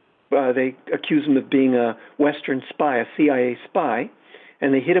 They accuse him of being a Western spy, a CIA spy,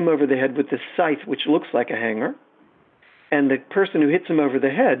 and they hit him over the head with this scythe, which looks like a hanger. And the person who hits him over the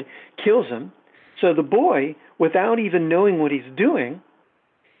head kills him. So the boy, without even knowing what he's doing,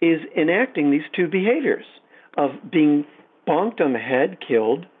 is enacting these 2 behaviors of being bonked on the head,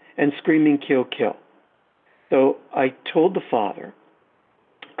 killed, and screaming, "Kill, kill." So I told the father,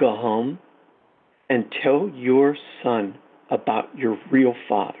 go home and tell your son about your real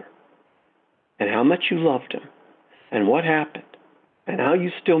father and how much you loved him and what happened and how you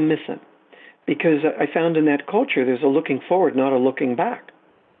still miss him. Because I found in that culture there's a looking forward, not a looking back.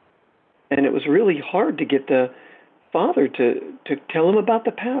 And it was really hard to get the father to tell him about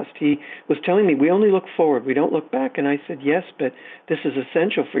the past. He was telling me, we only look forward, we don't look back. And I said, yes, but this is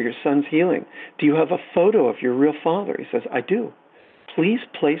essential for your son's healing. Do you have a photo of your real father? He says, I do. Please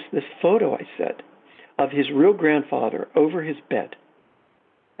place this photo, I said, of his real grandfather over his bed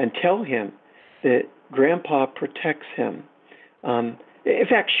and tell him that Grandpa protects him. In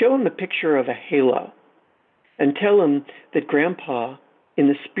fact, show him the picture of a halo and tell him that Grandpa in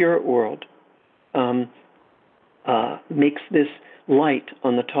the spirit world makes this light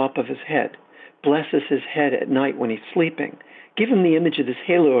on the top of his head, blesses his head at night when he's sleeping. Give him the image of this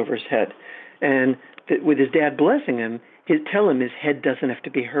halo over his head. And with his dad blessing him, tell him his head doesn't have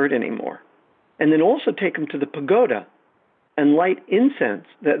to be hurt anymore. And then also take him to the pagoda and light incense,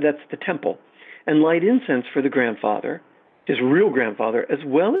 that's the temple, and light incense for the grandfather, his real grandfather, as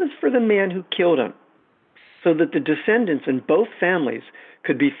well as for the man who killed him, so that the descendants in both families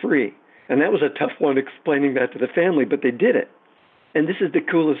could be free. And that was a tough one, explaining that to the family, but they did it. And this is the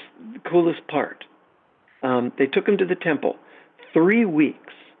coolest part. They took him to the temple 3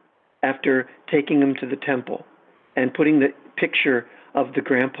 weeks after taking him to the temple and putting the picture of the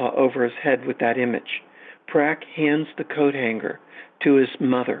grandpa over his head with that image. Prak hands the coat hanger to his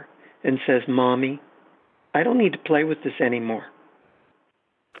mother and says, Mommy, I don't need to play with this anymore.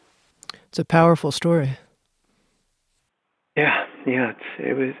 It's a powerful story. Yeah,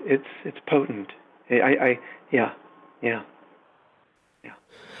 it's potent. Yeah.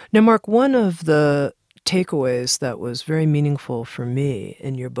 Now, Mark, one of the takeaways that was very meaningful for me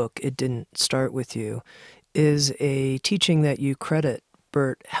in your book, It Didn't Start With You, is a teaching that you credit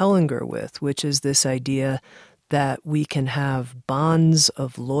Bert Hellinger with, which is this idea that we can have bonds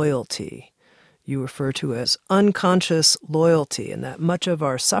of loyalty you refer to as unconscious loyalty, and that much of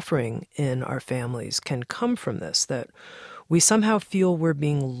our suffering in our families can come from this, that we somehow feel we're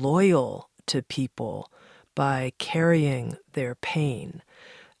being loyal to people by carrying their pain.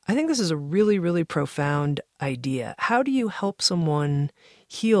 I think this is a really, really profound idea. How do you help someone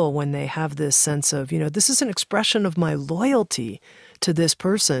heal when they have this sense of, this is an expression of my loyalty to this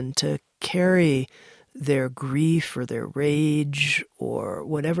person to carry their grief or their rage or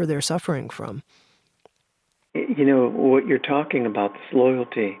whatever they're suffering from? What you're talking about, this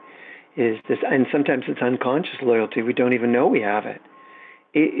loyalty, is this, and sometimes it's unconscious loyalty. We don't even know we have it.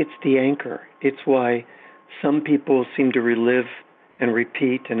 It's the anchor. It's why some people seem to relive and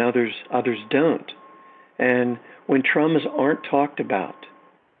repeat and others don't. And when traumas aren't talked about,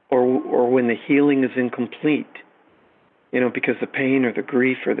 or when the healing is incomplete, because the pain or the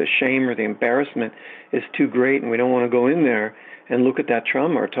grief or the shame or the embarrassment is too great and we don't want to go in there and look at that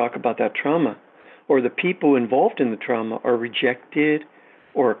trauma or talk about that trauma, or the people involved in the trauma are rejected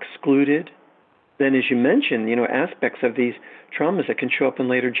or excluded, then as you mentioned, aspects of these traumas that can show up in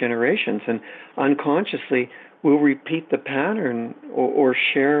later generations, and unconsciously we'll repeat the pattern or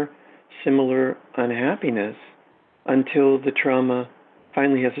share similar unhappiness until the trauma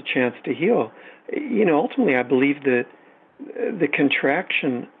finally has a chance to heal. Ultimately, I believe that the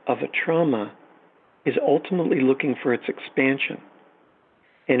contraction of a trauma is ultimately looking for its expansion,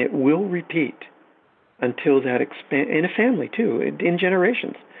 and it will repeat until that in a family too, in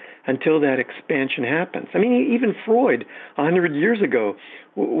generations, until that expansion happens. I mean, even Freud, 100 years ago,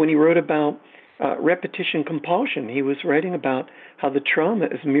 when he wrote about repetition compulsion, he was writing about how the trauma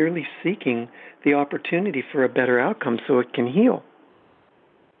is merely seeking the opportunity for a better outcome so it can heal.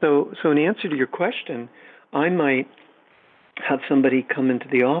 So in answer to your question, I might have somebody come into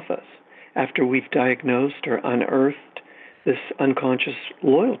the office after we've diagnosed or unearthed this unconscious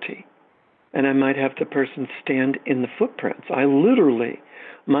loyalty, and I might have the person stand in the footprints. I literally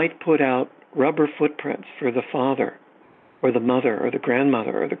might put out rubber footprints for the father or the mother or the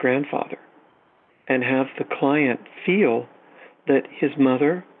grandmother or the grandfather, and have the client feel that his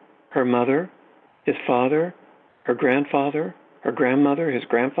mother, his father, her grandfather, her grandmother, his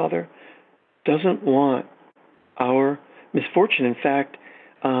grandfather, doesn't want our misfortune. In fact,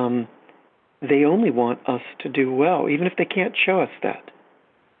 they only want us to do well, even if they can't show us that.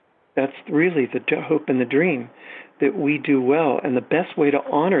 That's really the hope and the dream, that we do well. And the best way to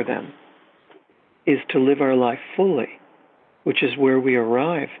honor them is to live our life fully, which is where we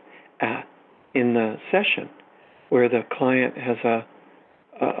arrive at in the session, where the client has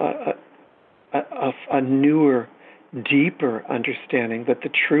a newer, deeper understanding that the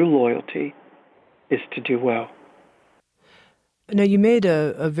true loyalty is to do well. Now, you made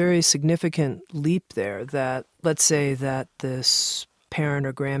a very significant leap there, that let's say that this parent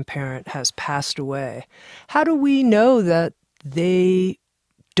or grandparent has passed away. How do we know that they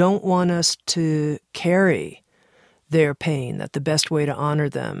don't want us to carry their pain, that the best way to honor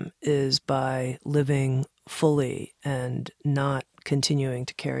them is by living fully and not continuing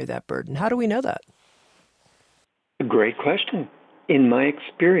to carry that burden? How do we know that? Great question. In my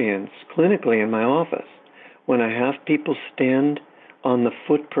experience, clinically in my office, when I have people stand on the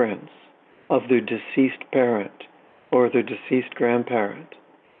footprints of their deceased parent or their deceased grandparent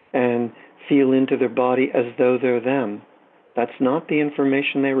and feel into their body as though they're them, that's not the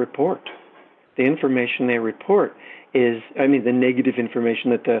information they report. The information they report is, the negative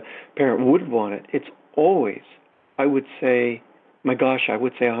information that the parent would want it. It's always, I would say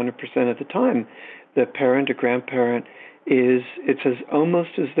 100% of the time, the parent or grandparent it's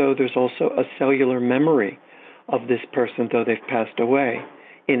almost as though there's also a cellular memory of this person, though they've passed away,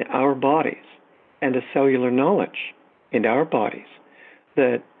 in our bodies, and a cellular knowledge in our bodies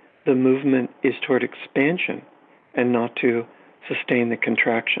that the movement is toward expansion and not to sustain the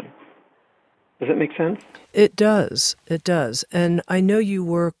contraction. Does that make sense? It does. It does. And I know you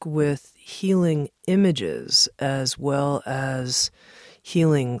work with healing images as well as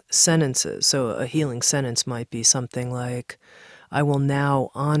healing sentences. So a healing sentence might be something like, I will now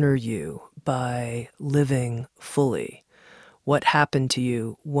honor you by living fully. What happened to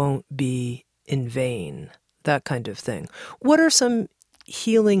you won't be in vain. That kind of thing. What are some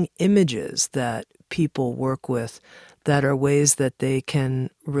healing images that people work with that are ways that they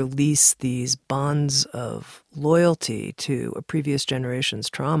can release these bonds of loyalty to a previous generation's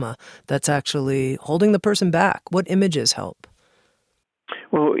trauma that's actually holding the person back? What images help?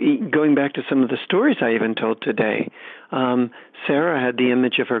 Well, going back to some of the stories I even told today, Sarah had the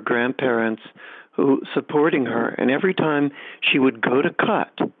image of her grandparents who supporting her, and every time she would go to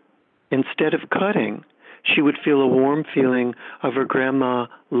cut, instead of cutting, she would feel a warm feeling of her grandma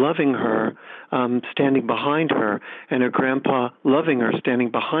loving her, standing behind her, and her grandpa loving her, standing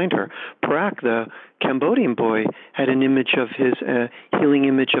behind her. Prak, the Cambodian boy, had an image of his healing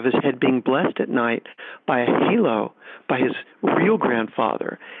image of his head being blessed at night by a halo, by his real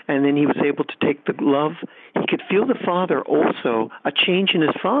grandfather. And then he was able to take the love. He could feel the father also, a change in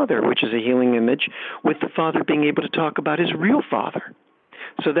his father, which is a healing image, with the father being able to talk about his real father.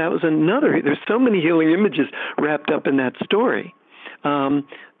 So that was another. There's so many healing images wrapped up in that story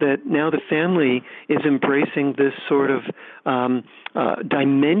that now the family is embracing this sort of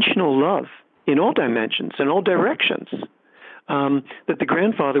dimensional love in all dimensions, in all directions, that the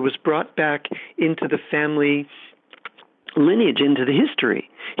grandfather was brought back into the family lineage, into the history.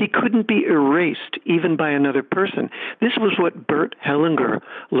 He couldn't be erased even by another person. This was what Bert Hellinger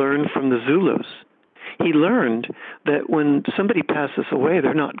learned from the Zulus. He learned that when somebody passes away,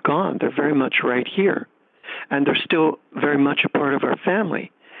 they're not gone. They're very much right here. And they're still very much a part of our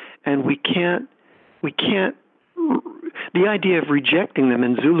family. And we can't, the idea of rejecting them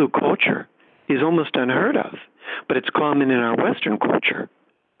in Zulu culture is almost unheard of, but it's common in our Western culture.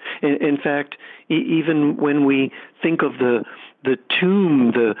 In fact, even when we think of the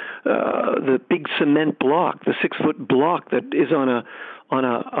tomb, the big cement block, the 6-foot block that is on a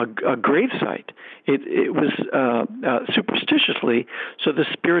gravesite, it was superstitiously so the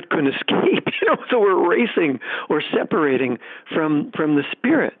spirit couldn't escape. So we're erasing or separating from the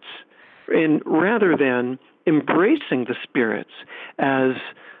spirits, and rather than embracing the spirits as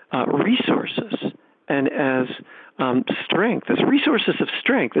resources and as strength, as resources of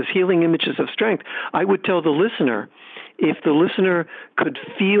strength, as healing images of strength. I would tell the listener, if the listener could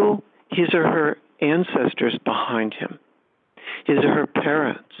feel his or her ancestors behind him, his or her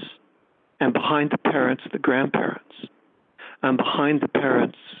parents, and behind the parents, the grandparents, and behind the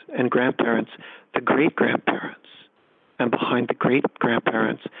parents and grandparents, the great-grandparents, and behind the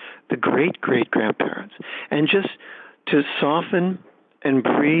great-grandparents, the great-great-grandparents, and just to soften and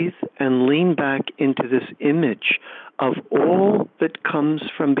breathe and lean back into this image of all that comes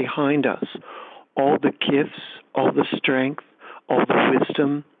from behind us, all the gifts, all the strength, all the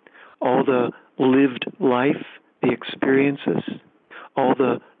wisdom, all the lived life, the experiences, all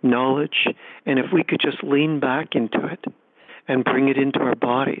the knowledge. And if we could just lean back into it and bring it into our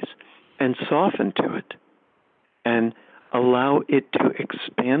bodies and soften to it and allow it to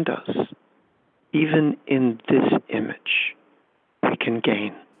expand us, even in this image, we can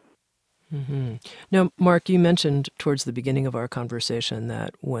gain. Mm-hmm. Now, Mark, you mentioned towards the beginning of our conversation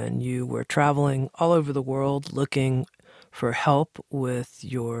that when you were traveling all over the world looking for help with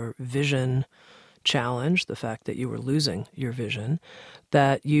your vision challenge, the fact that you were losing your vision,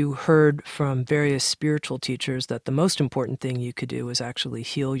 that you heard from various spiritual teachers that the most important thing you could do was actually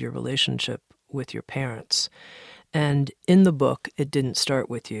heal your relationship with your parents. And in the book, It Didn't Start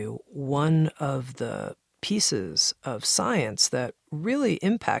With You, one of the pieces of science that really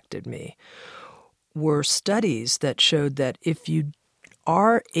impacted me were studies that showed that if you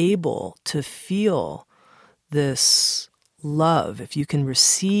are able to feel this love, if you can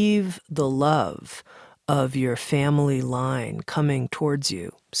receive the love of your family line coming towards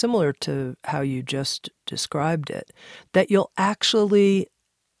you, similar to how you just described it, that you'll actually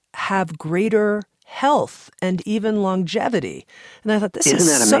have greater health and even longevity. And I thought, this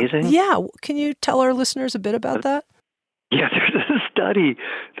Isn't that amazing? Yeah. Can you tell our listeners a bit about that? Yeah, there's a study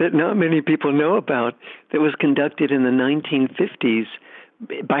that not many people know about that was conducted in the 1950s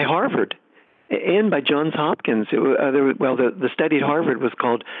by Harvard and by Johns Hopkins. The study at Harvard was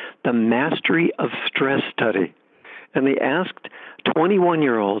called the Mastery of Stress Study. And they asked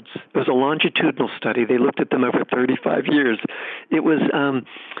 21-year-olds, it was a longitudinal study, they looked at them over 35 years. It was,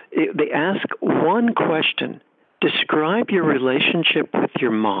 they asked one question, describe your relationship with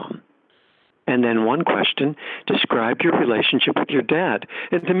your mom. And then one question, describe your relationship with your dad.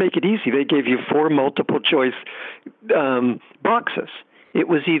 And to make it easy, they gave you 4 multiple choice boxes. It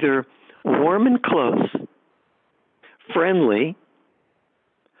was either warm and close, friendly,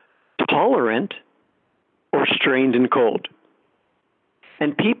 tolerant, or strained and cold.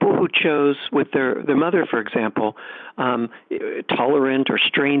 And people who chose with their mother, for example, tolerant or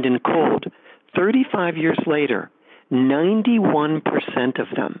strained and cold, 35 years later, 91% of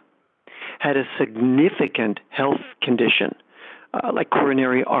them had a significant health condition, like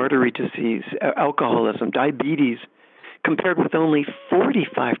coronary artery disease, alcoholism, diabetes, compared with only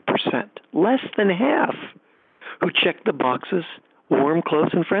 45%, less than half, who checked the boxes warm, close,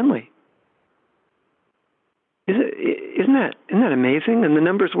 and friendly. Isn't that amazing? And the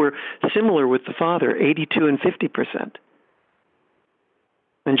numbers were similar with the father, 82 and 50%.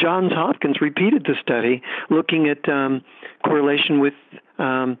 And Johns Hopkins repeated the study looking at correlation with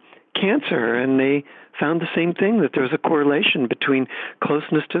cancer, and they found the same thing, that there was a correlation between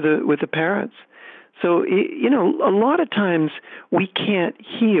closeness with the parents. So, a lot of times we can't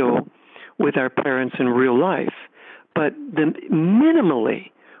heal with our parents in real life, but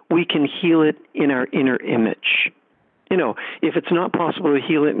minimally we can heal it in our inner image. If it's not possible to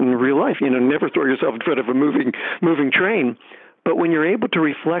heal it in real life, never throw yourself in front of a moving train. But when you're able to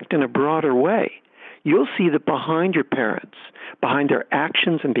reflect in a broader way, you'll see that behind your parents, behind their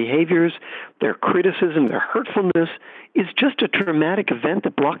actions and behaviors, their criticism, their hurtfulness, is just a traumatic event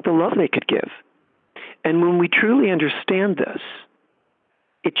that blocked the love they could give. And when we truly understand this,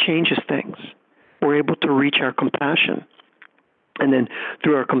 it changes things. We're able to reach our compassion. And then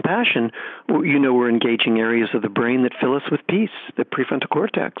through our compassion, we're engaging areas of the brain that fill us with peace, the prefrontal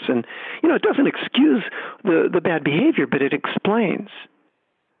cortex. And, it doesn't excuse the bad behavior, but it explains.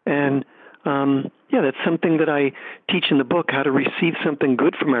 And, that's something that I teach in the book, how to receive something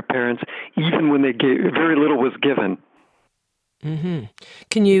good from our parents, even when very little was given. Mm-hmm.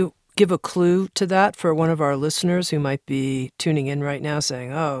 Can you give a clue to that for one of our listeners who might be tuning in right now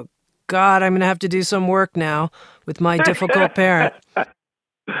saying, oh, God, I'm going to have to do some work now with my difficult parent?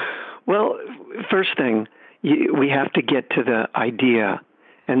 Well, first thing, we have to get to the idea,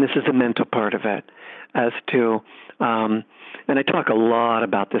 and this is the mental part of it, as to, and I talk a lot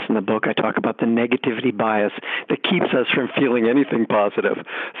about this in the book. I talk about the negativity bias that keeps us from feeling anything positive.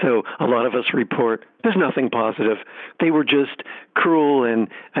 So a lot of us report, there's nothing positive. They were just cruel, and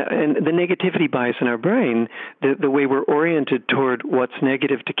the negativity bias in our brain, the way we're oriented toward what's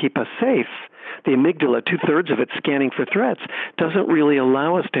negative to keep us safe, the amygdala, 2/3 of it scanning for threats, doesn't really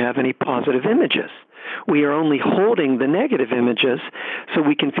allow us to have any positive images. We are only holding the negative images so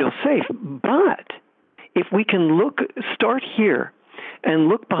we can feel safe. But if we can start here and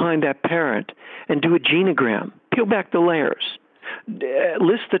look behind that parent and do a genogram, peel back the layers,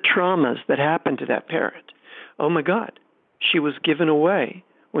 list the traumas that happened to that parent. Oh my God, she was given away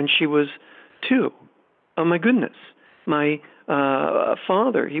when she was 2. Oh my goodness, my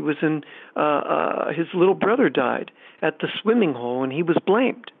father, he was his little brother died at the swimming hole and he was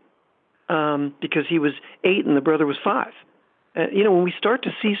blamed because he was 8 and the brother was 5. When we start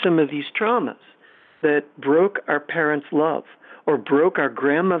to see some of these traumas that broke our parents' love, or broke our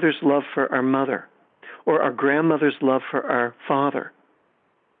grandmother's love for our mother, or our grandmother's love for our father,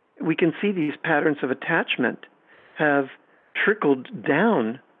 we can see these patterns of attachment have trickled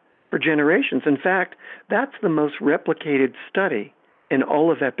down for generations. In fact, that's the most replicated study in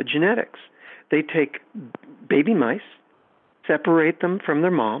all of epigenetics. They take baby mice, separate them from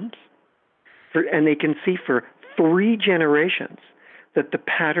their moms, and they can see for 3 generations that the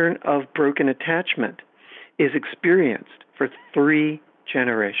pattern of broken attachment is experienced for 3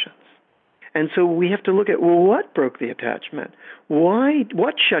 generations. And so we have to look at, what broke the attachment?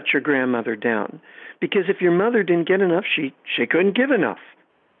 What shut your grandmother down? Because if your mother didn't get enough, she couldn't give enough,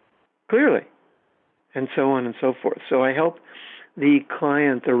 clearly, and so on and so forth. So I help the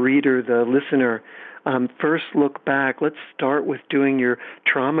client, the reader, the listener, first look back. Let's start with doing your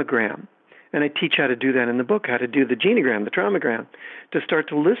traumagram. And I teach how to do that in the book, how to do the genogram, the traumagram, to start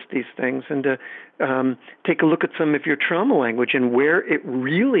to list these things and to take a look at some of your trauma language and where it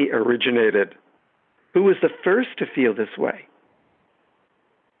really originated. Who was the first to feel this way?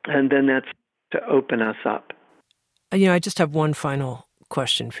 And then that's to open us up. I just have one final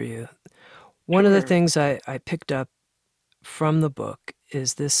question for you. One of the things I picked up from the book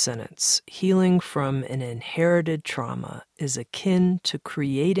is this sentence: healing from an inherited trauma is akin to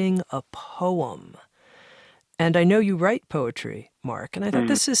creating a poem. And I know you write poetry, Mark, and I thought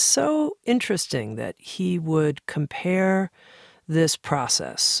this is so interesting that he would compare this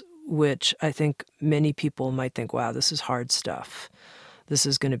process, which I think many people might think, wow, this is hard stuff. This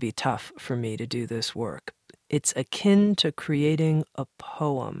is going to be tough for me to do this work. It's akin to creating a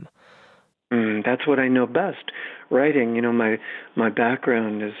poem. That's what I know best. Writing, my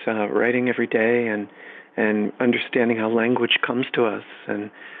background is writing every day and understanding how language comes to us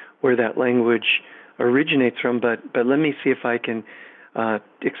and where that language originates from. But let me see if I can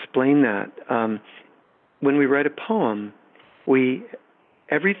explain that. When we write a poem, it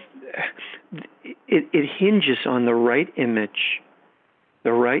hinges on the right image,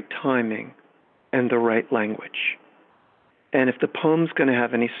 the right timing, and the right language. And if the poem's going to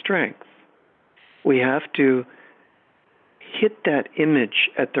have any strength, we have to hit that image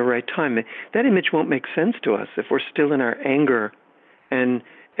at the right time. That image won't make sense to us if we're still in our anger. And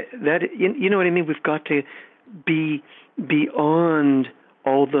that, you know what I mean? We've got to be beyond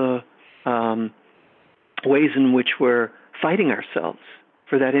all the ways in which we're fighting ourselves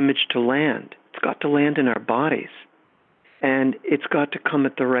for that image to land. It's got to land in our bodies. And it's got to come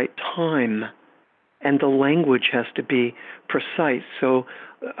at the right time. And the language has to be precise. So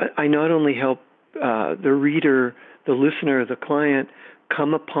I not only help the reader, the listener, the client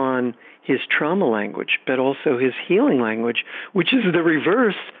come upon his trauma language, but also his healing language, which is the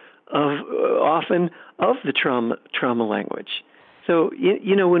reverse of often of the trauma language. So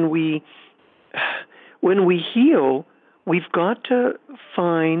when we heal, we've got to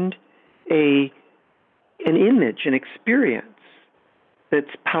find an image, an experience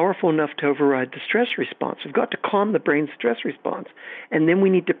that's powerful enough to override the stress response. We've got to calm the brain's stress response. And then we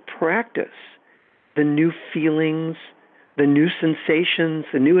need to practice the new feelings, the new sensations,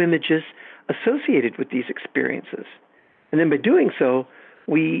 the new images associated with these experiences. And then by doing so,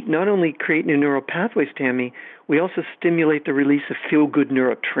 we not only create new neural pathways, Tami, we also stimulate the release of feel-good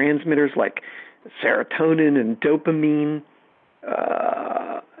neurotransmitters like serotonin and dopamine,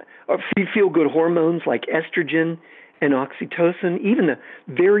 or feel-good hormones like estrogen and oxytocin. Even the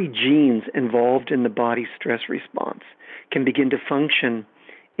very genes involved in the body's stress response can begin to function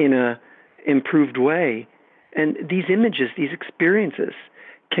in an improved way. And these images, these experiences,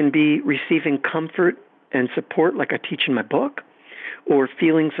 can be receiving comfort and support like I teach in my book, or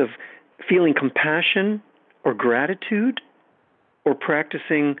feelings of feeling compassion or gratitude, or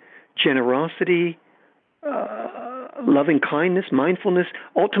practicing generosity, loving kindness, mindfulness,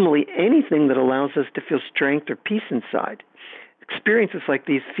 ultimately anything that allows us to feel strength or peace inside. Experiences like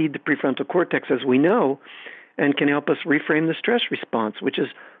these feed the prefrontal cortex, as we know, and can help us reframe the stress response, which is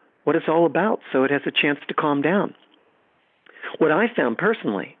what it's all about, so it has a chance to calm down. What I found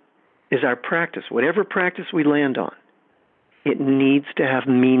personally is our practice, whatever practice we land on, it needs to have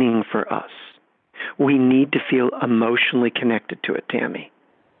meaning for us. We need to feel emotionally connected to it, Tami.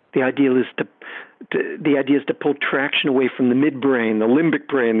 The idea is to pull traction away from the midbrain, the limbic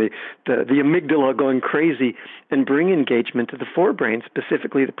brain, the amygdala going crazy, and bring engagement to the forebrain,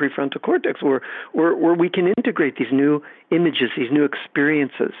 specifically the prefrontal cortex, where we can integrate these new images, these new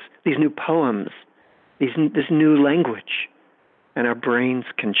experiences, these new poems, this new language, and our brains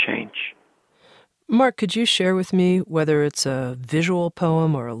can change. Mark, could you share with me whether it's a visual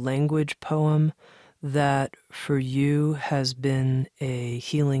poem or a language poem that for you has been a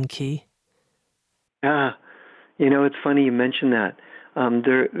healing key? It's funny you mention that.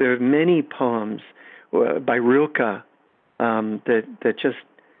 There are many poems by Rilke that just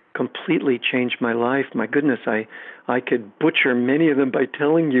completely changed my life. My goodness, I could butcher many of them by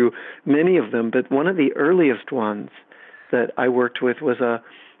telling you many of them, but one of the earliest ones that I worked with was a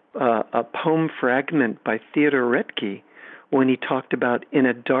poem fragment by Theodor Retke when he talked about, in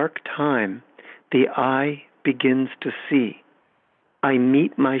a dark time, the eye begins to see. I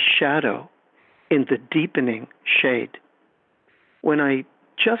meet my shadow in the deepening shade. When I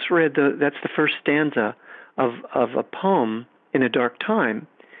just read that's the first stanza of a poem, In a Dark Time,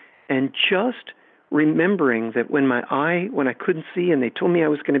 and just remembering that when I couldn't see and they told me I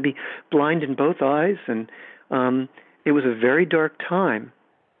was going to be blind in both eyes, and it was a very dark time,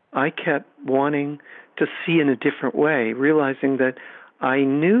 I kept wanting to see in a different way, realizing that I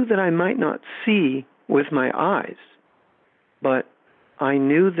knew that I might not see with my eyes, but I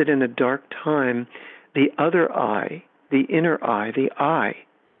knew that in a dark time, the other eye, the inner eye, the eye,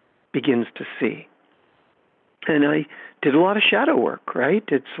 begins to see. And I did a lot of shadow work, right?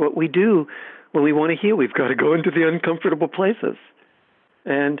 It's what we do when we want to heal. We've got to go into the uncomfortable places.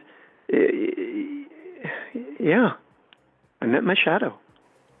 And I met my shadow.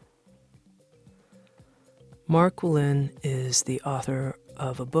 Mark Wolynn is the author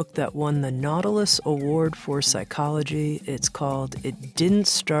of a book that won the Nautilus Award for Psychology. It's called It Didn't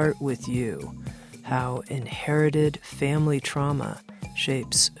Start With You: How Inherited Family Trauma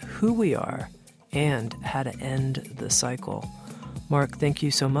Shapes Who We Are and How to End the Cycle. Mark, thank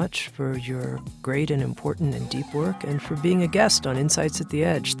you so much for your great and important and deep work and for being a guest on Insights at the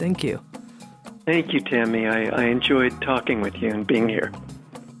Edge. Thank you. Thank you, Tami. I enjoyed talking with you and being here.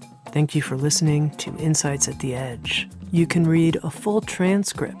 Thank you for listening to Insights at the Edge. You can read a full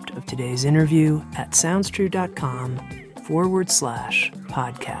transcript of today's interview at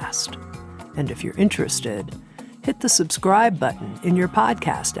SoundsTrue.com/podcast. And if you're interested, hit the subscribe button in your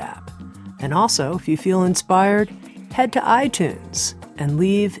podcast app. And also, if you feel inspired, head to iTunes and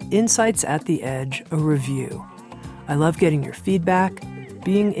leave Insights at the Edge a review. I love getting your feedback,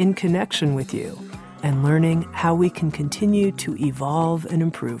 being in connection with you, and learning how we can continue to evolve and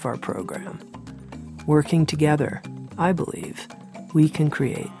improve our program. Working together, I believe, we can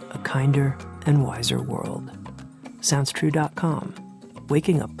create a kinder and wiser world. SoundsTrue.com,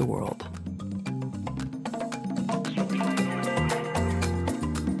 waking up the world.